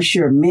though I'm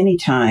sure many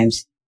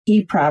times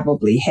he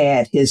probably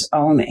had his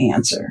own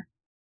answer,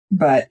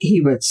 but he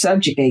would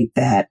subjugate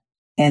that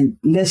and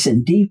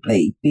listen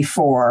deeply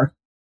before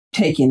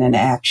taking an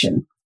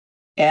action.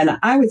 And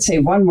I would say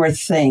one more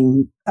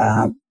thing,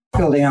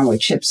 building on what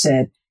Chip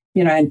said,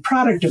 in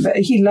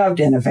he loved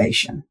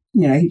innovation.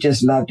 He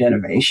just loved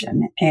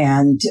innovation.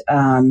 And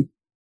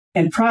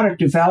product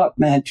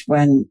development,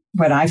 when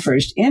I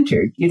first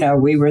entered,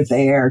 we were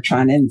there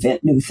trying to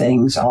invent new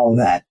things, all of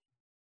that.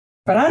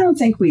 But I don't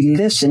think we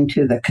listened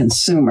to the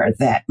consumer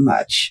that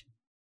much.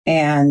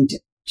 And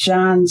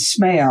John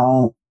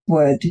Smale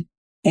would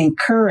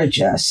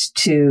encourage us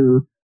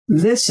to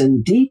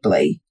listen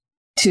deeply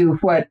to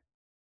what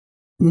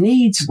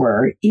needs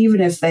were,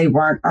 even if they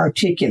weren't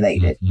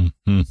articulated.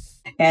 Mm-hmm.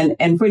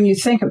 And when you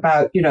think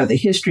about, the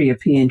history of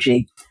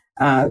P&G,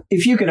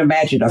 if you can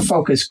imagine a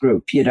focus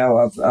group,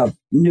 of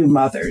new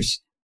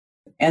mothers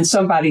and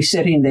somebody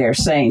sitting there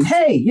saying,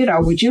 hey,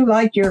 would you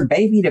like your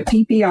baby to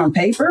pee-pee on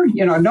paper?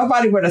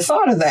 Nobody would have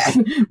thought of that.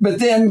 But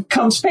then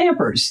comes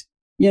Pampers,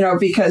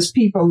 because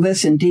people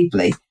listen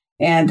deeply.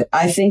 And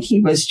I think he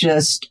was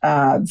just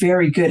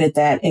very good at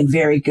that and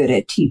very good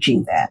at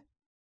teaching that.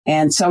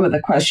 And some of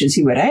the questions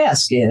he would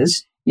ask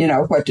is,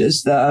 what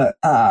does the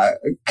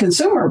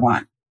consumer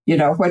want?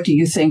 What do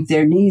you think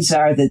their needs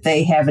are that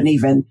they haven't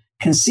even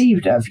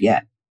conceived of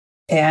yet?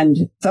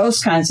 And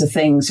those kinds of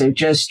things are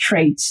just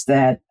traits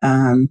that,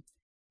 I'm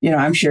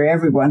sure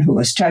everyone who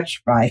was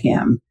touched by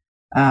him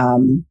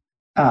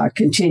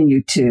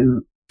continued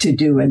to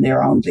do in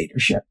their own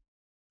leadership.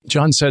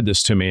 John said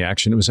this to me,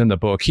 actually, it was in the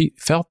book. He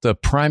felt his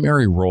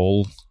primary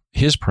role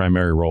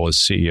as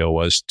CEO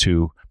was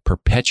to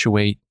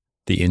perpetuate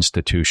the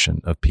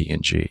institution of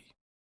P&G.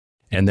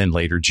 And then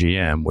later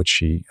GM, which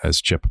he,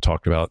 as Chip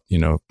talked about,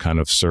 kind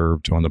of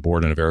served on the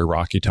board in a very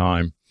rocky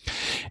time.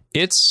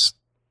 It's,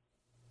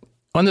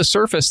 on the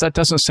surface, that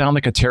doesn't sound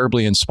like a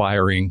terribly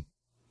inspiring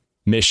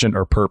mission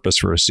or purpose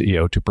for a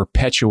CEO to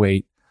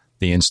perpetuate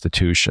the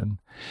institution.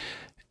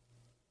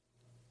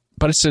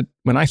 But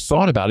when I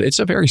thought about it, it's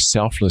a very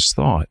selfless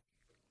thought.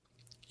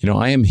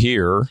 I am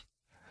here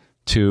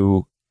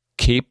to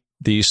keep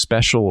these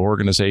special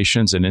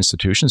organizations and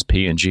institutions,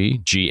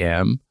 P&G,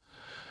 GM,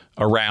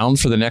 around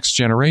for the next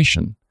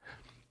generation.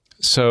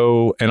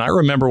 So, and I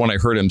remember when I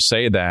heard him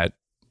say that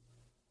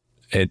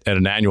at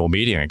an annual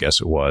meeting, I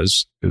guess it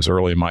was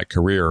early in my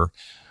career,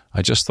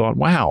 I just thought,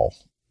 wow,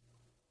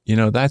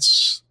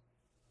 that's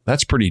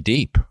pretty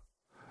deep.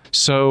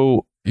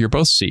 So you're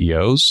both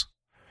CEOs.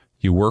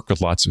 You work with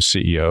lots of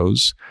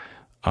CEOs.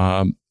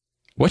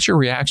 What's your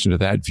reaction to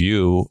that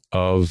view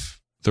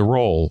of the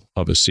role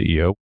of a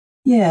CEO?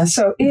 Yeah,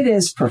 so it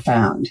is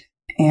profound.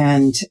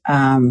 And,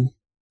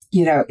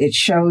 it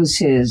shows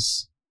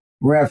his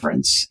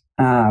reverence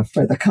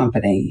for the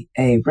company,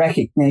 a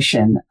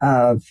recognition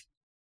of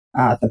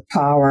the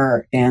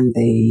power and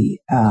the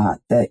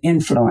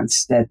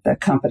influence that the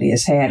company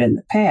has had in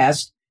the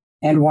past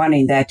and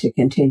wanting that to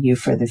continue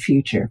for the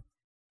future.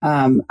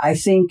 I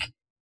think,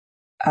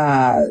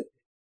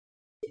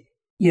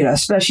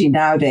 especially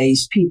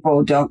nowadays,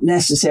 people don't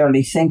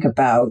necessarily think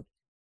about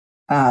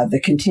the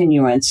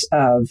continuance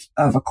of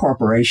a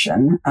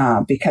corporation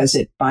because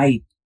it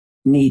might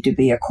need to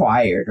be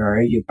acquired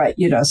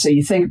so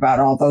you think about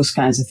all those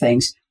kinds of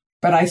things.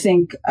 But I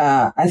think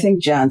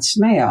John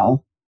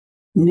Smale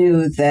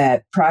knew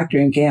that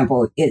Procter &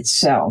 Gamble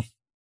itself,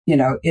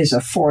 is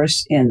a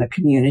force in the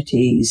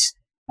communities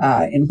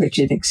in which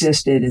it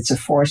existed. It's a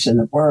force in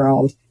the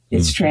world.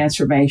 It's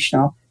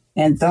transformational.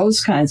 And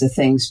those kinds of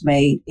things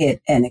made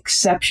it an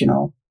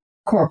exceptional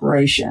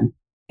corporation.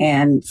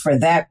 And for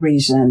that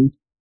reason,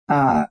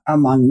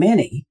 among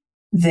many,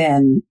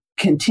 then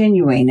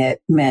continuing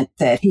it meant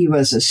that he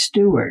was a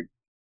steward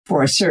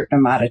for a certain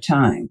amount of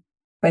time.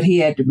 But he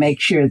had to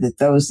make sure that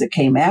those that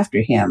came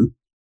after him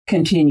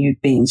continued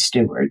being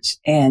stewards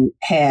and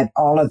had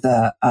all of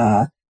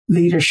the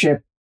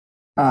leadership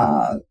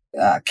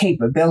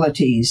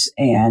capabilities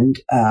and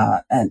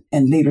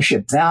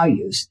leadership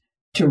values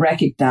to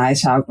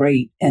recognize how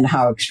great and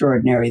how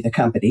extraordinary the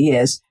company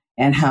is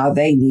and how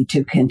they need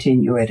to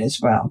continue it as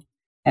well.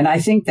 And I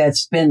think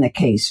that's been the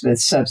case with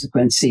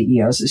subsequent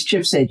CEOs. As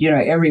Chip said,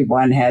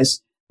 everyone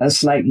has a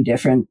slightly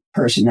different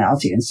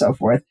personality and so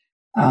forth.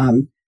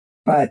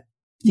 But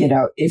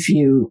if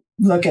you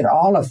look at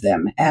all of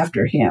them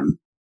after him,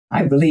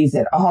 I believe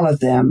that all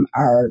of them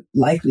are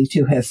likely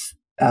to have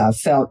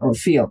felt or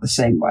feel the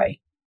same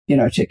way,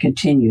 to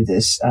continue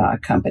this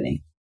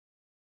company.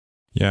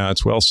 Yeah,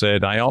 it's well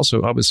said. I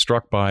was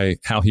struck by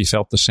how he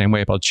felt the same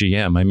way about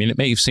GM. I mean, it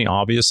may seem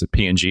obvious that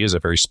P&G is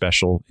a very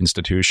special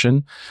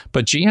institution,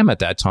 but GM at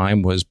that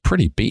time was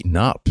pretty beaten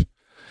up.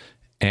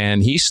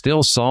 And he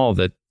still saw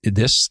that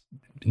this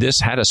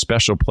had a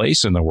special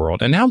place in the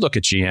world. And now look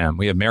at GM.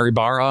 We have Mary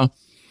Barra.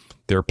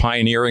 They're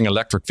pioneering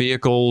electric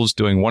vehicles,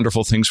 doing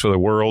wonderful things for the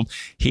world.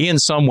 He, in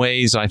some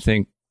ways, I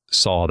think,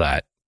 saw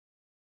that.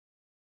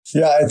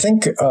 Yeah, I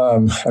think,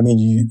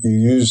 you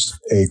used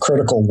a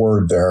critical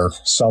word there,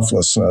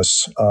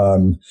 selflessness.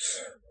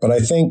 But I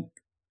think,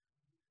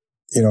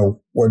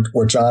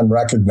 what John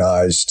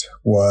recognized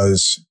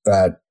was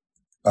that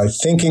by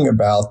thinking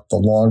about the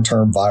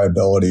long-term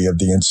viability of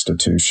the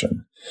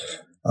institution,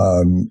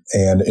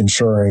 and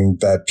ensuring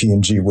that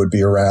P&G would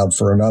be around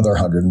for another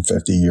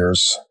 150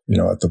 years,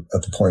 at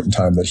the point in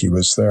time that he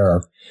was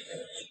there,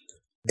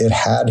 it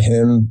had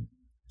him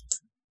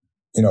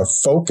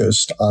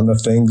focused on the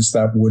things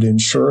that would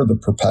ensure the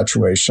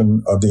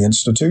perpetuation of the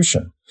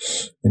institution.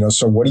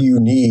 So what do you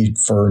need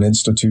for an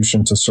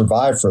institution to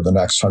survive for the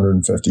next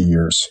 150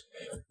 years?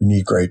 You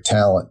need great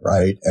talent,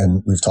 right?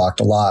 And we've talked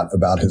a lot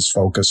about his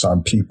focus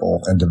on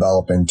people and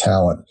developing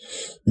talent.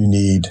 You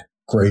need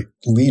great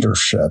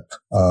leadership,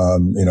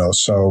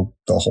 so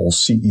the whole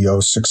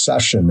CEO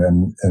succession,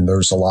 and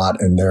there's a lot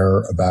in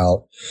there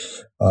about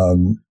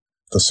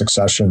the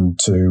succession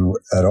to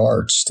Ed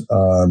Arzt.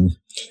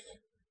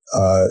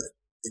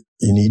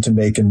 You need to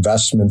make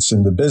investments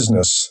in the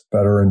business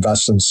that are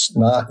investments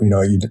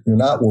you're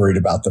not worried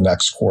about the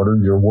next quarter.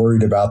 You're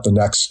worried about the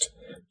next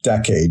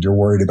decade. You're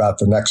worried about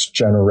the next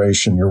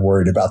generation. You're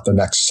worried about the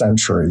next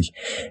century.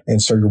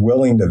 And so you're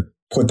willing to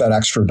put that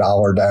extra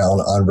dollar down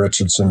on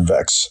Richardson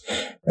VIX.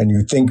 And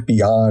you think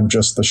beyond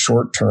just the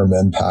short-term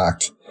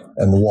impact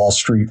and the Wall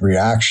Street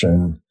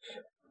reaction.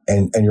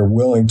 And you're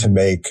willing to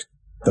make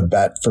the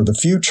bet for the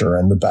future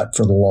and the bet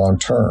for the long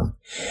term.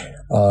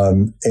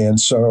 And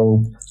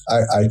so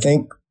I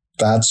think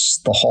that's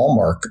the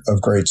hallmark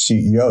of great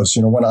CEOs.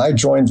 When I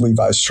joined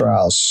Levi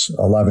Strauss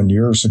 11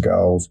 years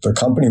ago, the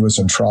company was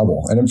in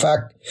trouble. And in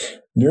fact,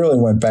 nearly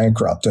went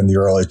bankrupt in the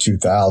early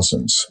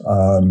 2000s.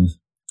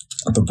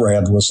 The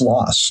brand was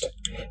lost.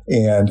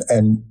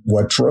 And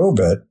what drove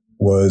it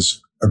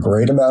was a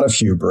great amount of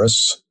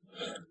hubris,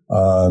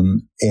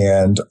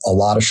 and a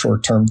lot of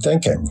short-term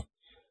thinking.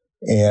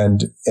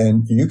 And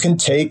you can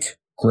take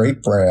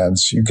great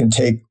brands, you can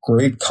take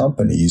great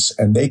companies,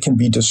 and they can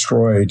be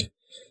destroyed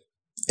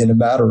in a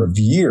matter of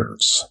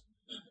years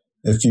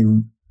if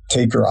you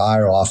take your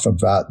eye off of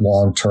that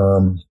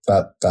long-term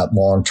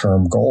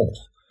goal.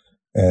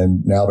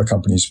 And now the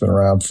company's been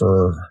around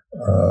for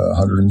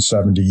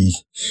 170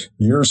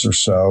 years or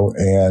so.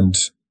 And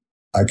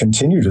I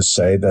continue to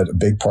say that a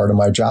big part of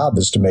my job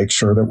is to make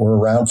sure that we're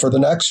around for the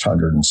next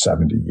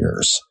 170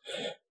 years.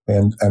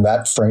 And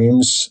that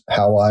frames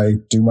how I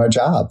do my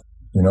job,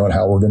 and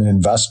how we're going to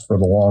invest for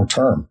the long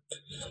term,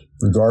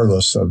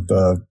 regardless of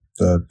the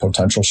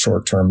potential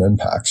short-term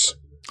impacts.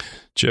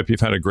 Chip,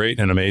 you've had a great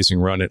and amazing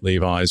run at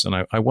Levi's. And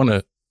I want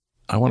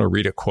to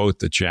read a quote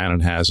that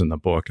Janet has in the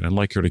book, and I'd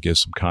like her to give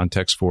some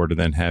context for it and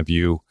then have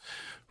you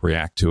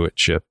react to it,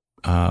 Chip.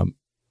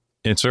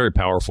 It's a very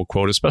powerful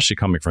quote, especially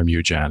coming from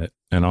you, Janet,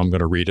 and I'm going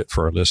to read it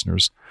for our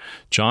listeners.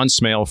 John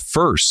Smale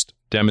first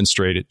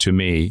demonstrated to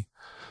me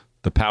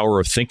the power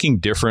of thinking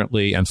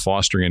differently and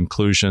fostering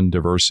inclusion,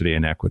 diversity,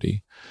 and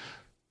equity.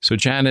 So,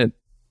 Janet,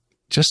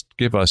 just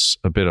give us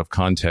a bit of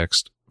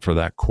context for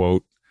that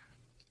quote,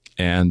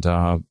 and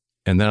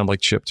then I'd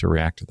like Chip to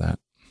react to that.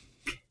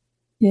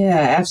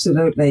 Yeah,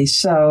 absolutely.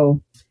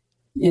 So,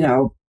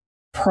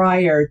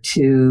 prior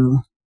to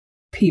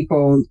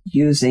people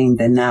using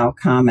the now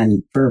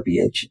common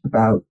verbiage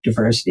about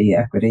diversity,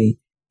 equity,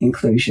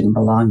 inclusion,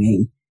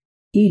 belonging,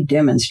 he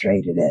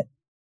demonstrated it.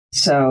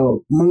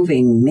 So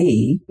moving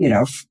me,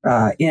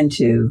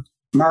 into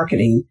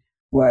marketing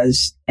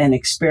was an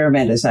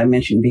experiment, as I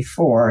mentioned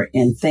before,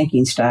 in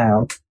thinking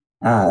style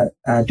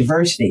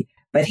diversity.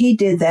 But he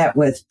did that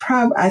with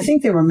I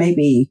think there were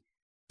maybe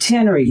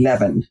 10 or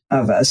 11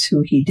 of us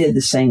who he did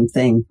the same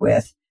thing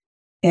with.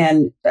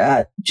 And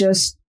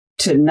just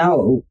to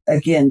know,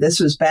 again,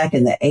 this was back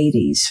in the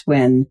 80s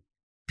when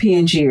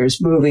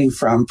P&Gers moving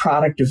from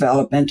product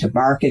development to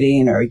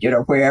marketing or,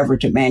 wherever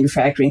to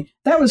manufacturing.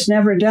 That was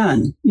never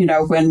done.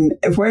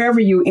 Wherever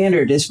you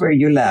entered is where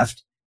you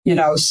left,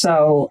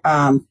 so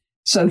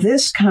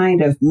this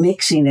kind of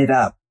mixing it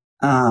up,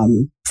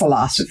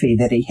 philosophy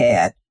that he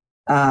had,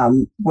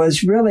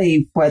 was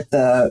really what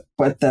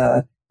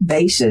the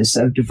basis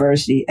of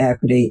diversity,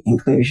 equity,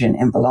 inclusion,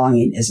 and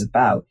belonging is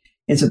about.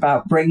 It's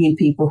about bringing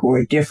people who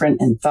are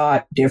different in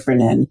thought,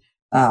 different in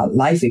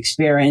life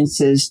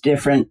experiences,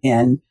 different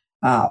in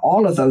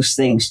all of those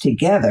things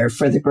together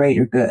for the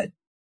greater good.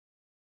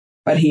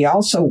 But he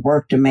also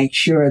worked to make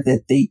sure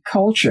that the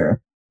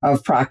culture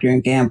of Procter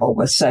 & Gamble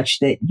was such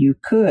that you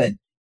could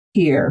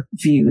hear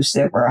views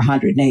that were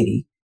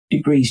 180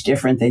 degrees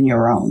different than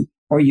your own,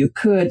 or you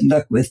could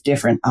look with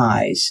different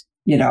eyes,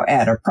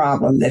 at a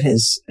problem that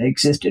has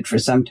existed for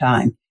some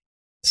time.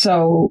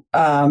 So,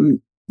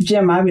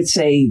 Jim, I would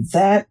say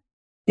that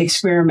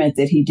experiment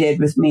that he did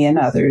with me and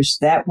others,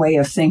 that way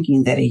of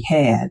thinking that he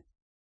had,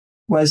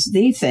 was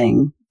the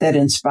thing that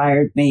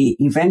inspired me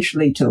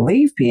eventually to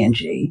leave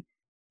P&G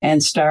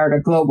and start a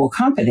global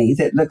company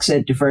that looks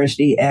at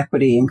diversity,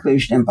 equity,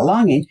 inclusion, and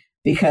belonging,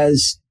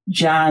 because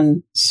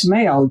John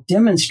Smale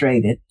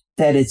demonstrated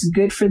that it's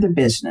good for the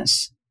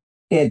business.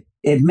 It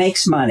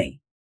makes money,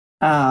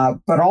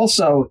 but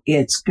also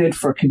it's good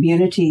for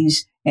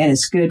communities and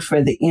it's good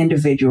for the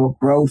individual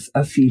growth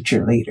of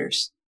future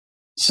leaders.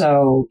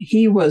 So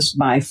he was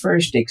my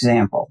first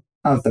example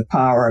of the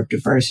power of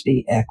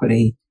diversity,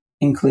 equity,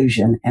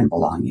 inclusion, and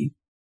belonging.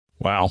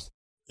 Wow.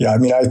 Yeah, I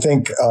mean, I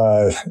think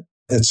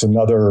it's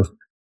another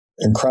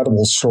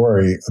incredible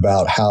story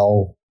about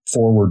how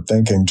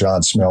forward-thinking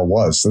John Smale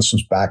was. This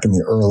was back in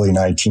the early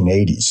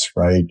 1980s,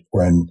 right,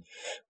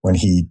 when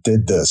he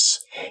did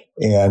this.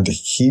 And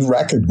he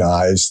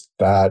recognized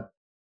that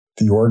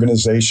the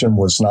organization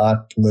was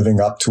not living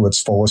up to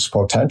its fullest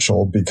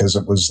potential because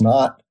it was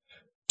not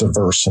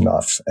diverse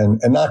enough, and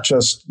not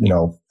just,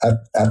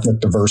 ethnic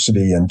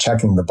diversity and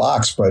checking the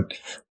box, but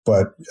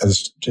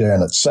as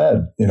Janet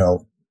said,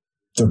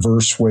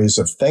 diverse ways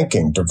of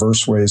thinking,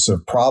 diverse ways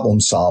of problem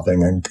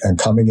solving and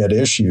coming at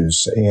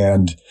issues,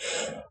 and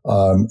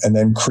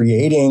then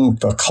creating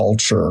the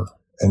culture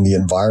and the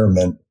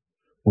environment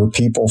where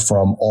people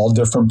from all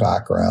different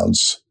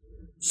backgrounds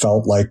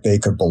felt like they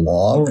could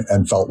belong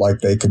and felt like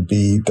they could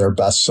be their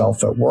best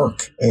self at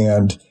work.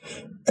 And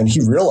he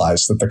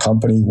realized that the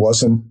company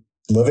wasn't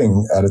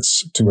living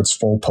to its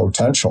full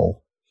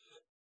potential,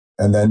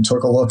 and then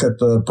took a look at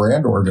the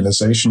brand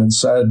organization and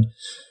said,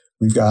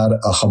 we've got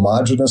a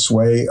homogenous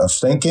way of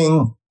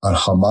thinking, a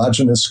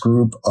homogenous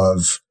group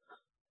of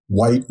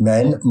white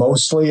men,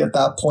 mostly at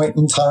that point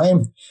in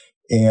time.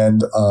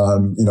 And,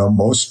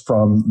 most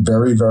from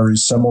very, very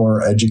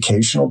similar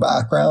educational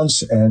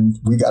backgrounds. And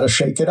we got to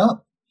shake it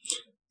up.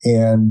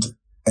 And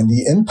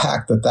the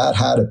impact that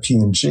had at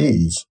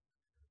P&G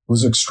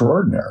was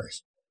extraordinary.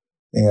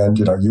 And,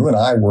 you and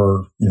I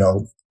were,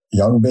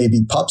 young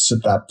baby pups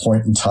at that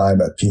point in time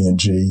at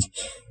P&G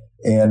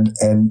and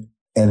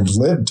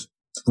lived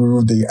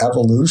through the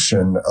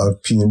evolution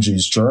of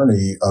P&G's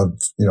journey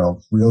of,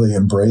 really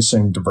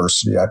embracing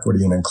diversity,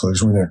 equity, and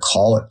inclusion. We didn't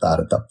call it that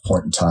at that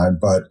point in time,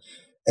 but,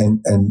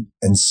 and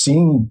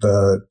seeing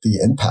the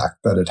impact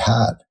that it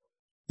had,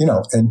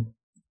 and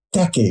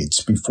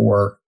decades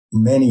before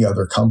many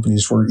other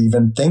companies were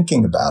even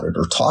thinking about it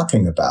or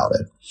talking about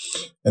it.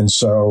 And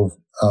so,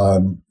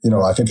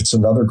 I think it's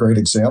another great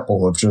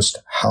example of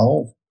just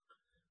how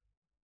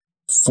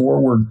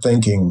forward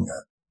thinking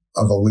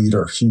of a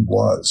leader he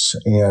was.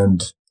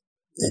 And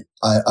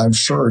I'm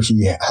sure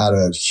he had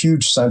a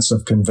huge sense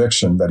of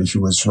conviction that he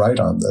was right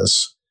on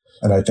this.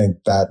 And I think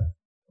that,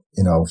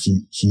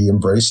 he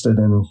embraced it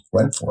and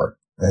went for it.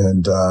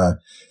 And,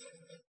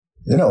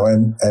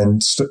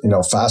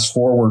 fast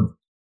forward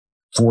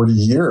 40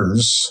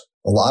 years,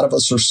 a lot of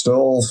us are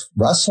still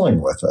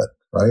wrestling with it,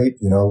 right?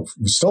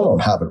 We still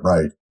don't have it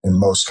right in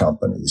most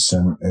companies,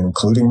 and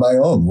including my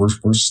own.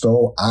 We're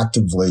still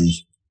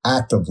actively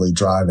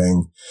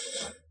driving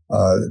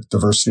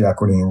diversity,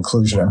 equity, and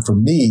inclusion. And for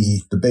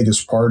me, the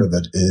biggest part of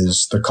it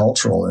is the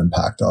cultural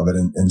impact of it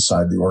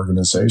inside the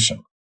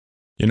organization.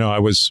 I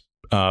was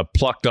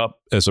plucked up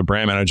as a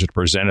brand manager to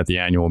present at the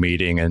annual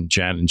meeting, and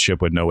Janet and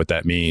Chip would know what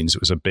that means.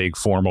 It was a big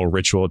formal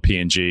ritual at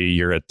P&G.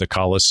 You're at the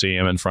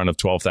Coliseum in front of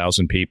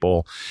 12,000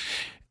 people.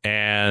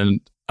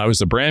 And I was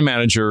the brand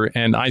manager.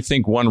 And I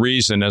think one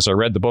reason, as I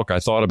read the book, I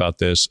thought about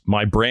this.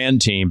 My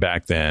brand team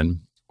back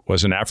then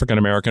was an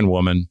African-American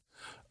woman,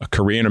 a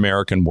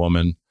Korean-American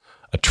woman,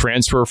 a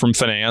transfer from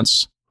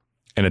finance,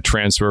 and a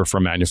transfer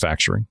from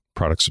manufacturing,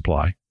 product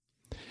supply.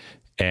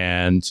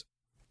 And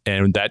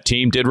that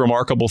team did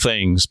remarkable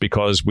things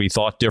because we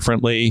thought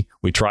differently.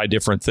 We tried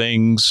different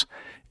things.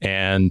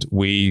 And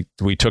we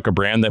took a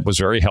brand that was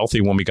very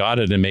healthy when we got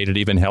it and made it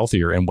even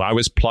healthier. And I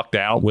was plucked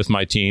out with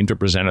my team to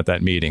present at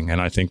that meeting.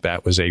 And I think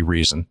that was a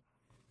reason.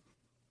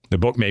 The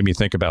book made me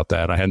think about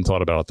that. I hadn't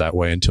thought about it that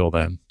way until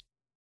then.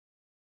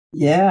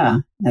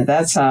 Yeah. And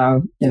that's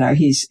how,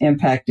 he's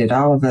impacted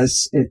all of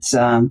us. It's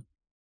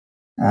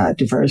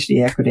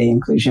diversity, equity,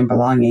 inclusion,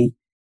 belonging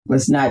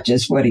was not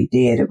just what he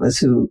did. It was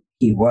who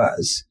he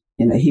was.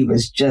 He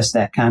was just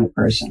that kind of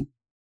person.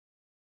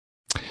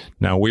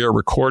 Now, we are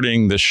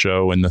recording this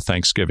show in the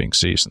Thanksgiving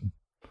season.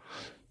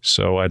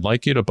 So I'd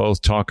like you to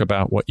both talk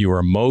about what you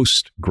are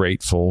most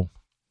grateful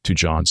to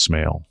John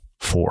Smale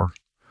for.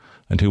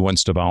 And who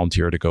wants to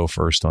volunteer to go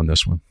first on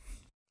this one?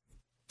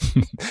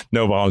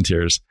 No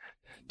volunteers.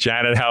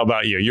 Janet, how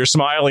about you? You're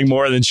smiling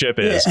more than Chip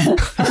is. Yeah.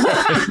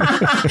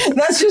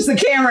 That's just the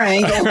camera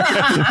angle.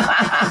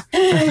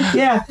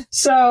 Yeah.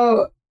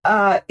 So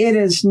it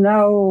is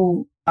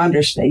no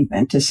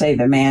understatement to say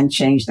the man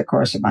changed the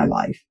course of my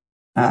life.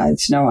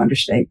 It's no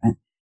understatement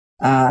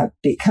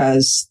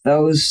because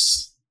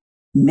those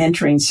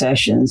mentoring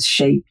sessions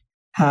shaped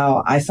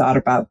how I thought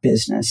about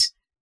business.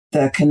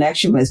 The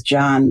connection with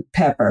John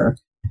Pepper,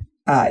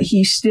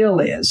 he still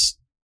is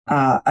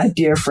a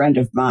dear friend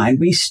of mine.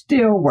 We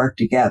still work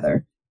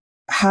together.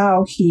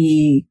 How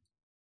he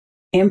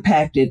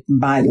impacted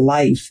my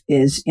life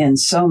is in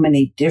so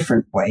many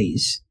different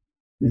ways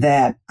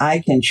that I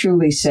can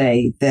truly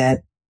say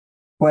that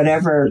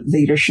whatever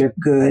leadership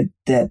good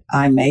that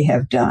I may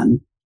have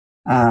done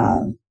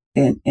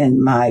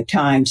in my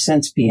time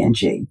since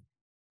P&G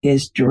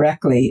is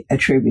directly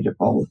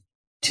attributable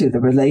to the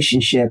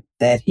relationship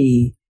that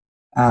he,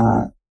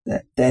 I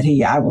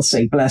will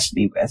say, blessed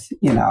me with.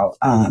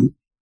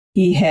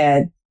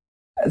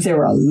 There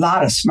were a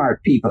lot of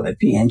smart people at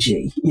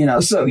P&G,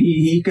 so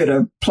he could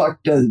have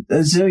plucked a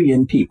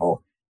zillion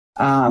people.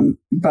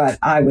 But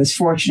I was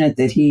fortunate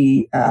that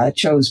he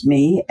chose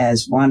me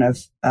as one of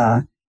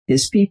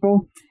his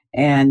people.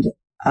 And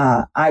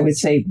I would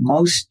say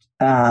most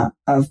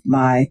of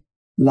my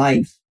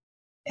life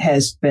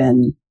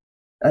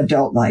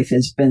adult life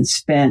has been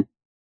spent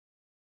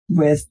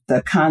with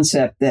the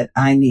concept that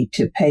I need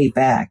to pay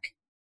back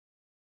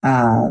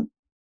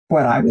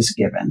what I was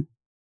given.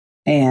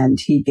 And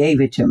he gave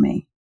it to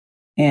me.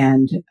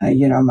 And,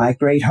 my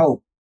great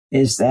hope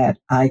is that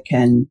I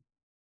can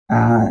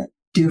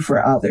do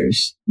for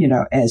others,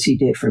 as he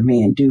did for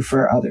me, and do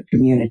for other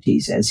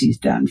communities as he's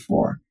done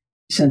for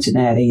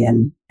Cincinnati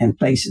and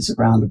places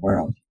around the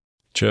world.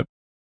 Chip?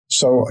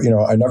 So,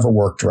 I never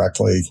worked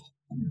directly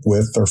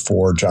with or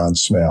for John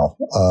Smale.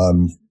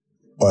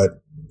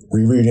 But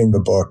rereading the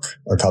book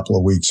a couple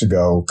of weeks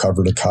ago,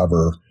 cover to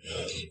cover,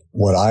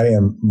 what I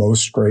am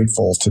most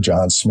grateful to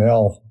John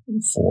Smale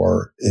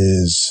for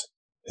is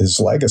his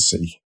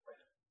legacy.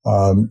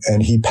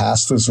 And he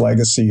passed his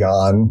legacy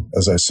on,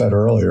 as I said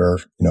earlier,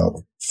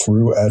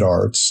 through Ed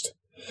Arzt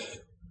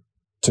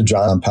to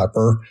John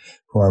Pepper,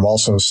 who I'm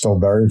also still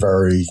very,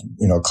 very,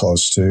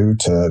 close to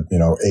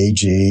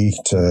AG,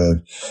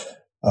 to,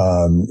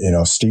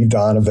 Steve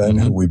Donovan,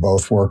 who we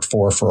both worked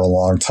for a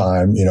long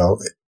time.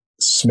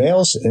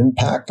 Smale's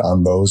impact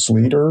on those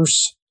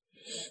leaders,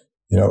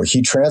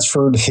 he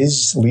transferred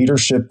his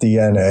leadership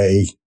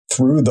DNA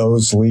through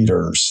those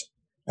leaders,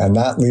 and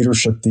that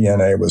leadership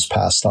DNA was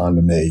passed on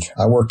to me.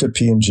 I worked at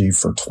P&G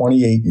for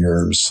 28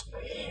 years,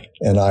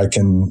 and I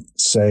can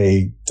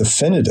say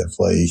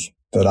definitively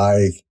that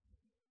I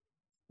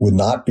would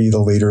not be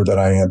the leader that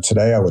I am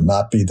today. I would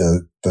not be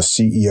the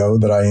CEO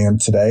that I am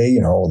today,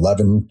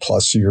 11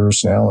 plus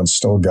years now and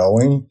still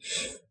going,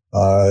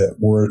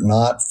 were it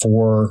not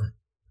for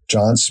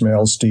John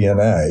Smale's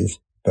DNA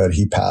that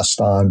he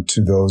passed on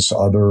to those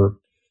other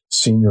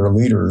senior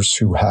leaders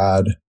who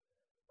had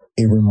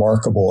a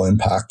remarkable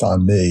impact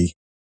on me.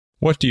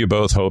 What do you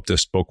both hope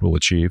this book will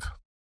achieve?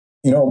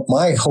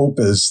 My hope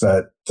is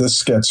that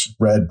this gets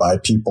read by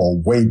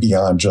people way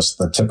beyond just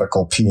the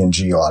typical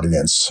P&G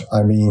audience.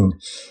 I mean,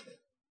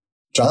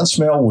 John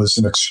Smale was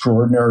an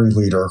extraordinary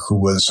leader who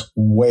was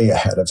way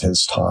ahead of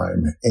his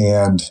time.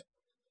 And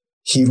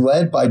he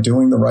led by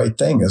doing the right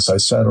thing, as I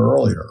said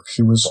earlier.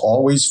 He was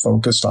always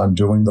focused on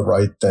doing the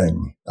right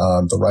thing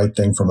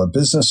from a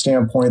business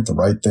standpoint, the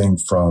right thing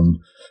from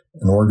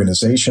an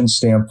organization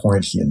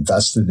standpoint. He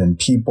invested in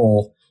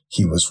people.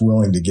 He was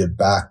willing to give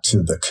back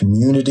to the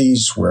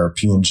communities where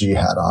P&G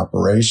had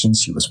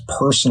operations. He was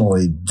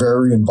personally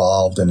very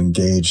involved and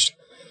engaged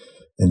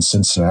in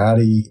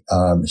Cincinnati.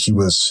 He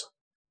was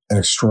an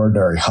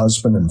extraordinary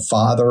husband and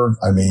father.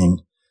 I mean,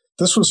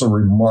 this was a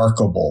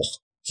remarkable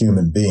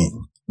human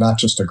being, not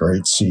just a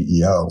great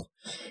CEO.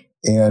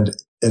 And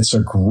it's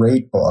a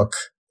great book.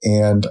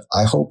 And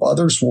I hope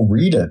others will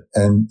read it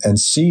and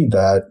see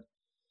that,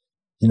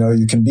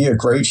 you can be a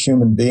great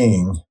human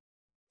being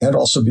and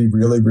also be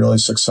really, really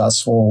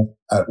successful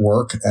at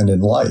work and in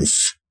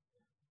life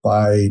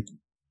by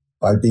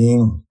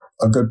being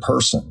a good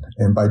person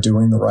and by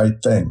doing the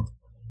right thing.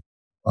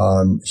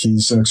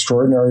 He's an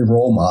extraordinary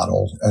role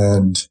model,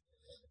 and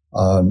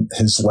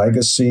his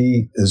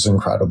legacy is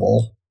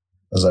incredible,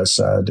 as I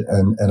said,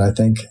 and I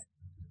think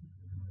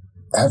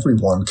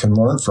everyone can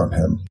learn from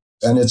him.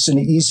 And it's an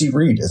easy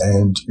read,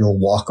 and you'll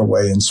walk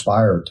away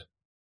inspired.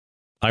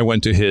 I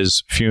went to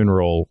his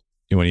funeral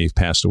when he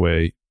passed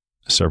away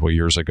several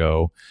years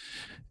ago,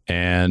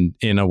 and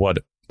in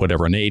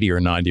whatever, an 80 or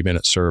 90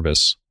 minute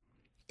service,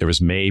 there was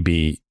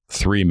maybe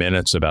 3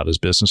 minutes about his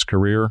business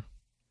career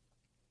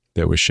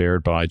that was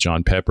shared by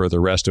John Pepper. The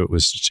rest of it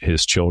was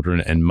his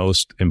children, and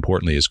most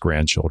importantly, his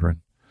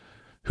grandchildren,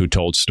 who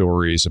told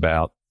stories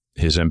about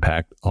his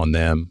impact on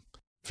them.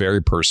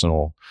 Very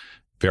personal,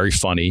 very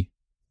funny,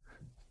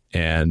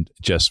 and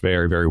just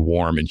very, very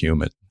warm and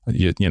human.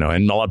 And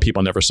a lot of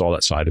people never saw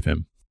that side of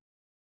him.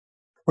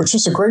 Which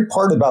is a great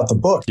part about the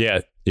book. Yeah,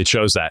 it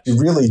shows that. You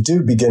really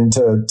do begin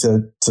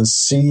to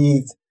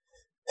see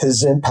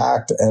his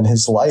impact and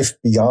his life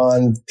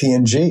beyond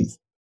P&G.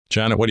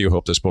 Janet, what do you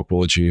hope this book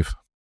will achieve?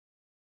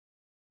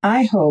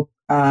 I hope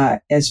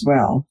as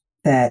well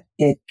that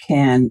it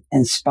can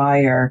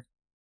inspire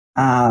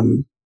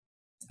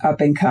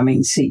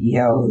up-and-coming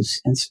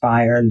CEOs,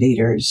 inspire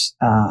leaders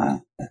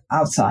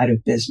outside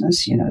of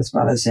business, as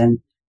well as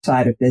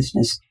inside of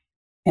business.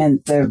 And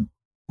the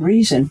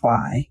reason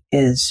why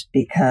is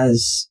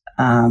because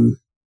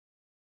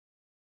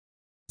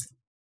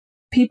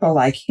people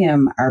like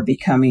him are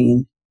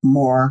becoming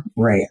more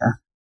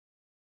rare,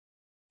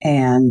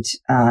 and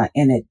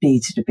it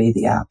needs to be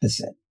the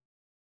opposite.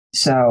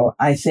 So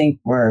I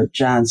think were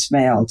John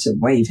Smale to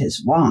wave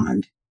his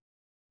wand,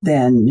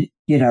 then,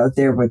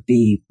 there would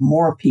be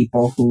more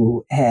people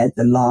who had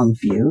the long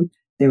view.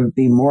 There would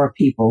be more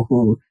people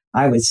who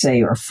I would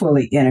say are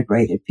fully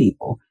integrated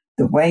people.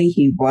 The way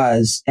he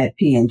was at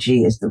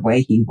P&G is the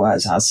way he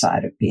was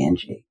outside of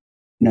P&G.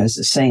 It's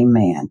the same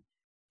man.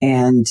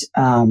 And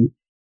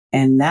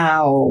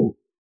now,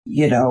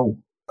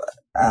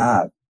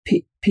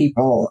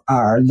 people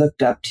are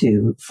looked up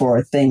to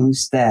for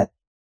things that,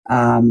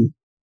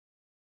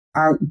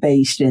 aren't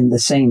based in the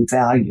same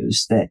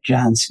values that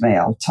John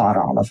Smale taught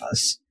all of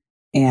us.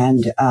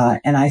 And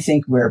I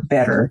think we're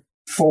better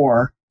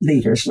for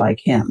leaders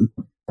like him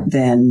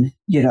than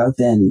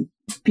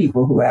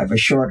people who have a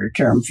shorter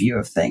term view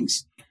of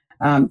things.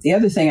 The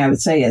other thing I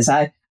would say is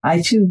I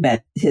too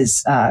met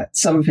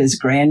some of his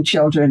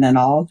grandchildren and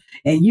all,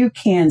 and you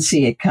can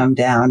see it come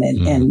down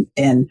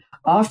and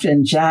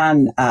often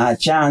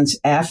John's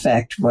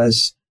affect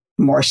was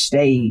more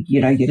staid.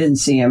 You didn't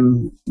see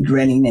him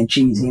grinning and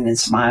cheesing and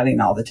smiling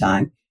all the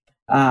time.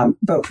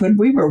 But when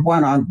we were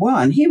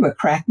one-on-one, he would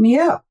crack me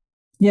up.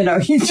 He was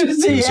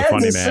a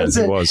funny man.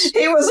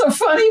 He was a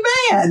funny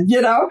man,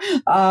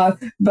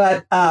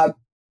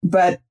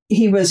 but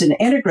he was an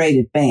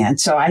integrated man.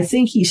 So I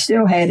think he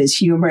still had his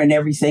humor and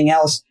everything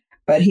else,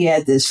 but he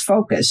had this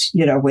focus,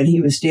 when he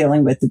was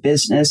dealing with the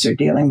business or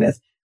dealing with,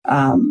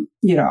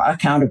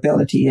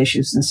 accountability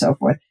issues and so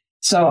forth.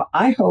 So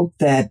I hope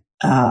that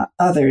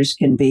others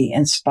can be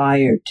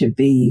inspired to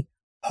be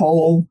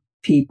whole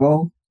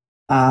people,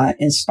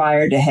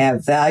 inspired to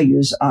have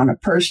values on a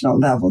personal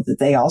level that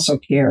they also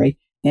carry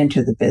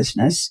into the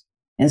business,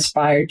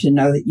 inspired to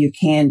know that you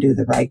can do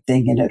the right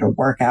thing and it'll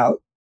work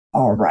out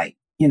all right.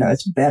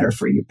 It's better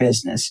for your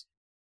business.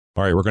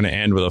 All right, we're going to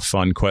end with a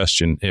fun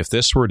question. If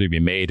this were to be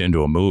made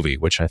into a movie,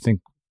 which I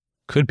think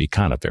could be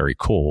kind of very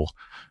cool,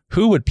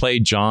 who would play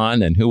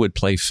John and who would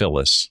play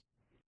Phyllis?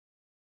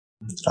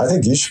 I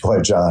think you should play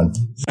John.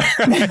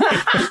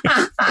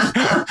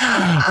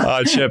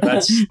 Chip,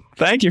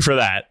 thank you for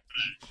that.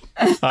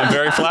 I'm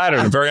very flattered.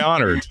 I'm very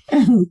honored.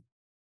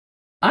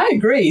 I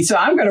agree. So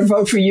I'm going to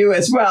vote for you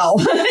as well.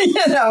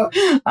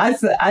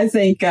 I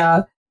think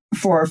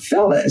for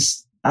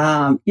Phyllis,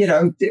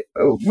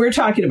 we're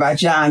talking about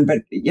John, but,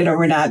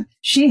 we're not.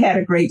 She had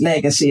a great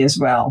legacy as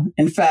well.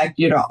 In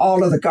fact,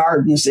 all of the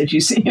gardens that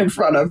you see in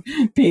front of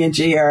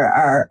P&G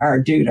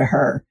are due to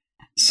her.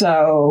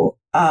 So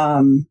I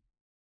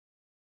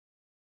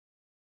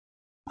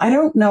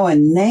don't know a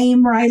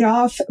name right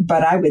off,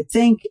 but I would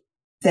think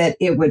that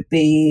it would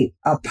be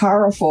a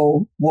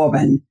powerful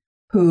woman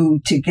who,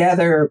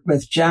 together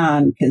with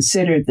John,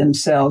 considered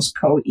themselves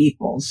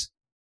co-equals.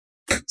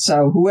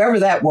 So whoever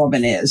that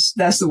woman is,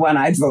 that's the one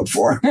I'd vote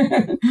for.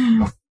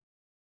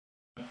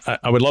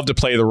 I would love to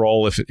play the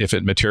role if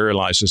it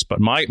materializes, but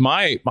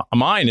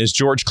mine is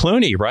George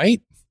Clooney,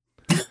 right?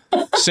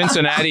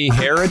 Cincinnati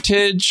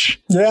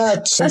heritage.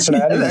 Yeah,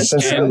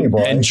 Cincinnati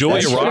boy. And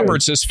Julia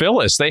Roberts is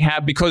Phyllis. They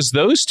have, because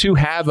those two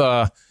have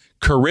a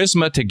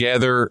charisma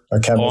together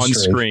on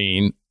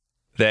screen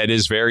that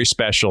is very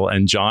special,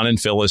 and John and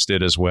Phyllis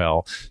did as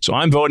well. So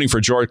I'm voting for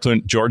George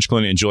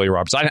Clooney and Julia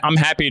Roberts. I'm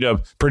happy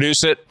to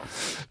produce it,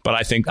 but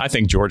I think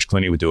George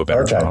Clooney would do a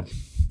better job.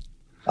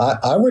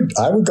 I would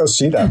go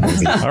see that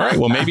movie. All right.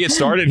 Well, maybe it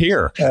started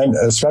here, and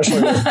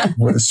especially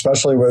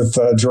with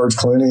George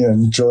Clooney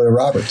and Julia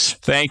Roberts.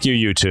 Thank you,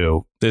 you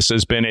two. This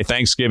has been a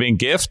Thanksgiving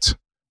gift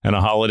and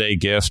a holiday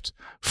gift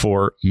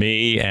for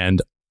me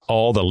and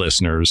all the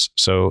listeners.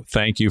 So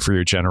thank you for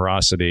your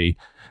generosity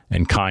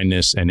and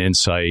kindness and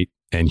insight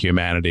and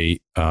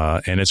humanity.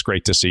 And it's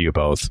great to see you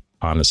both,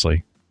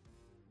 honestly.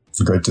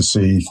 It's great to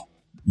see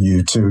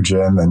you too,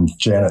 Jim, and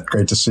Janet.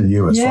 Great to see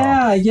you as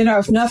well. Yeah,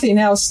 if nothing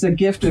else, the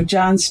gift of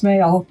John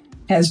Smale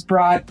has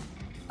brought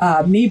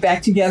me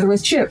back together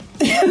with Chip.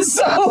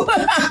 So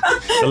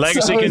the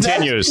legacy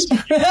continues.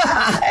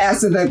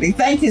 Absolutely.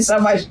 Thank you so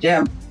much,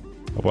 Jim.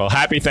 Well,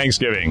 happy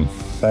Thanksgiving.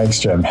 Thanks,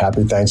 Jim.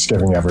 Happy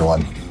Thanksgiving,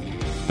 everyone.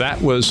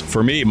 That was,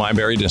 for me, my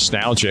very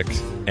nostalgic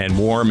and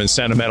warm and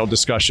sentimental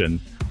discussion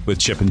with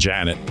Chip and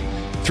Janet.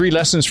 3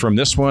 lessons from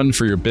this one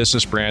for your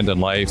business, brand, and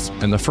life.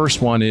 And the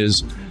first one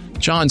is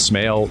John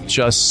Smale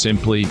just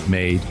simply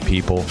made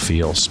people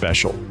feel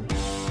special.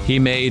 He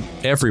made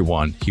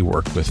everyone he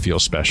worked with feel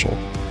special.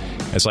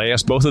 As I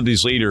asked both of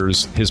these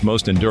leaders his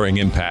most enduring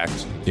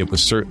impact, it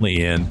was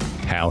certainly in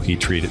how he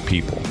treated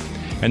people.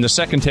 And the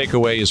second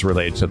takeaway is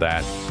related to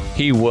that.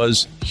 He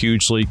was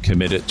hugely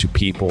committed to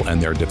people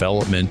and their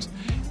development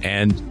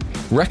and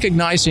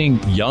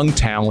recognizing young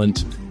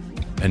talent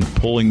and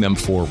pulling them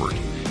forward.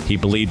 He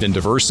believed in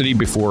diversity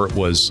before it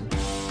was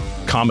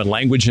common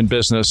language in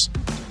business.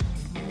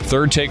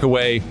 Third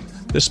takeaway,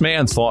 this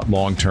man thought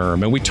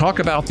long-term. And we talk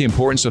about the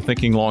importance of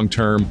thinking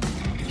long-term.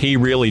 He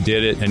really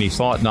did it, and he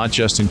thought not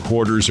just in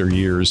quarters or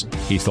years,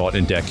 he thought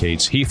in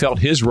decades. He felt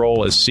his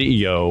role as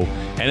CEO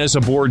and as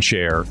a board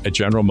chair at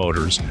General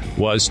Motors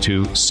was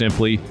to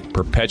simply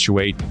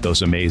perpetuate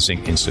those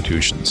amazing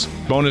institutions.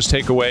 Bonus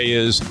takeaway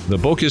is the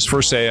book is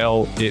for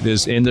sale. It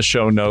is in the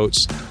show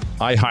notes.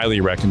 I highly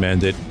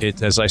recommend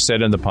it. As I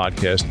said in the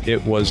podcast,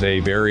 it was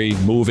a very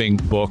moving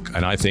book,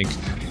 and I think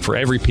for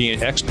every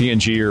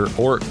ex-P&Ger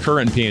or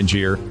current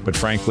P&Ger, but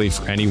frankly,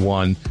 for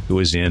anyone who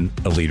is in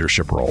a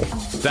leadership role.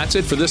 That's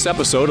it for this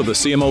episode of the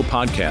CMO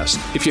Podcast.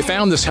 If you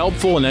found this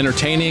helpful and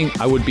entertaining,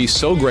 I would be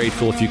so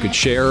grateful if you could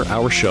share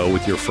our show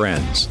with your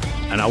friends.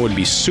 And I would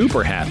be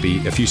super happy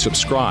if you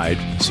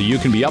subscribed so you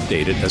can be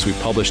updated as we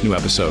publish new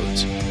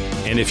episodes.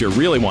 And if you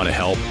really want to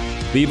help,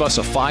 leave us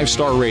a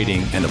 5-star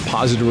rating and a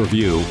positive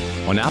review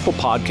on Apple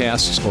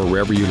Podcasts or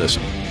wherever you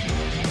listen.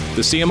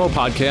 The CMO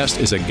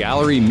Podcast is a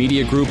Gallery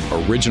Media Group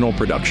original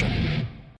production.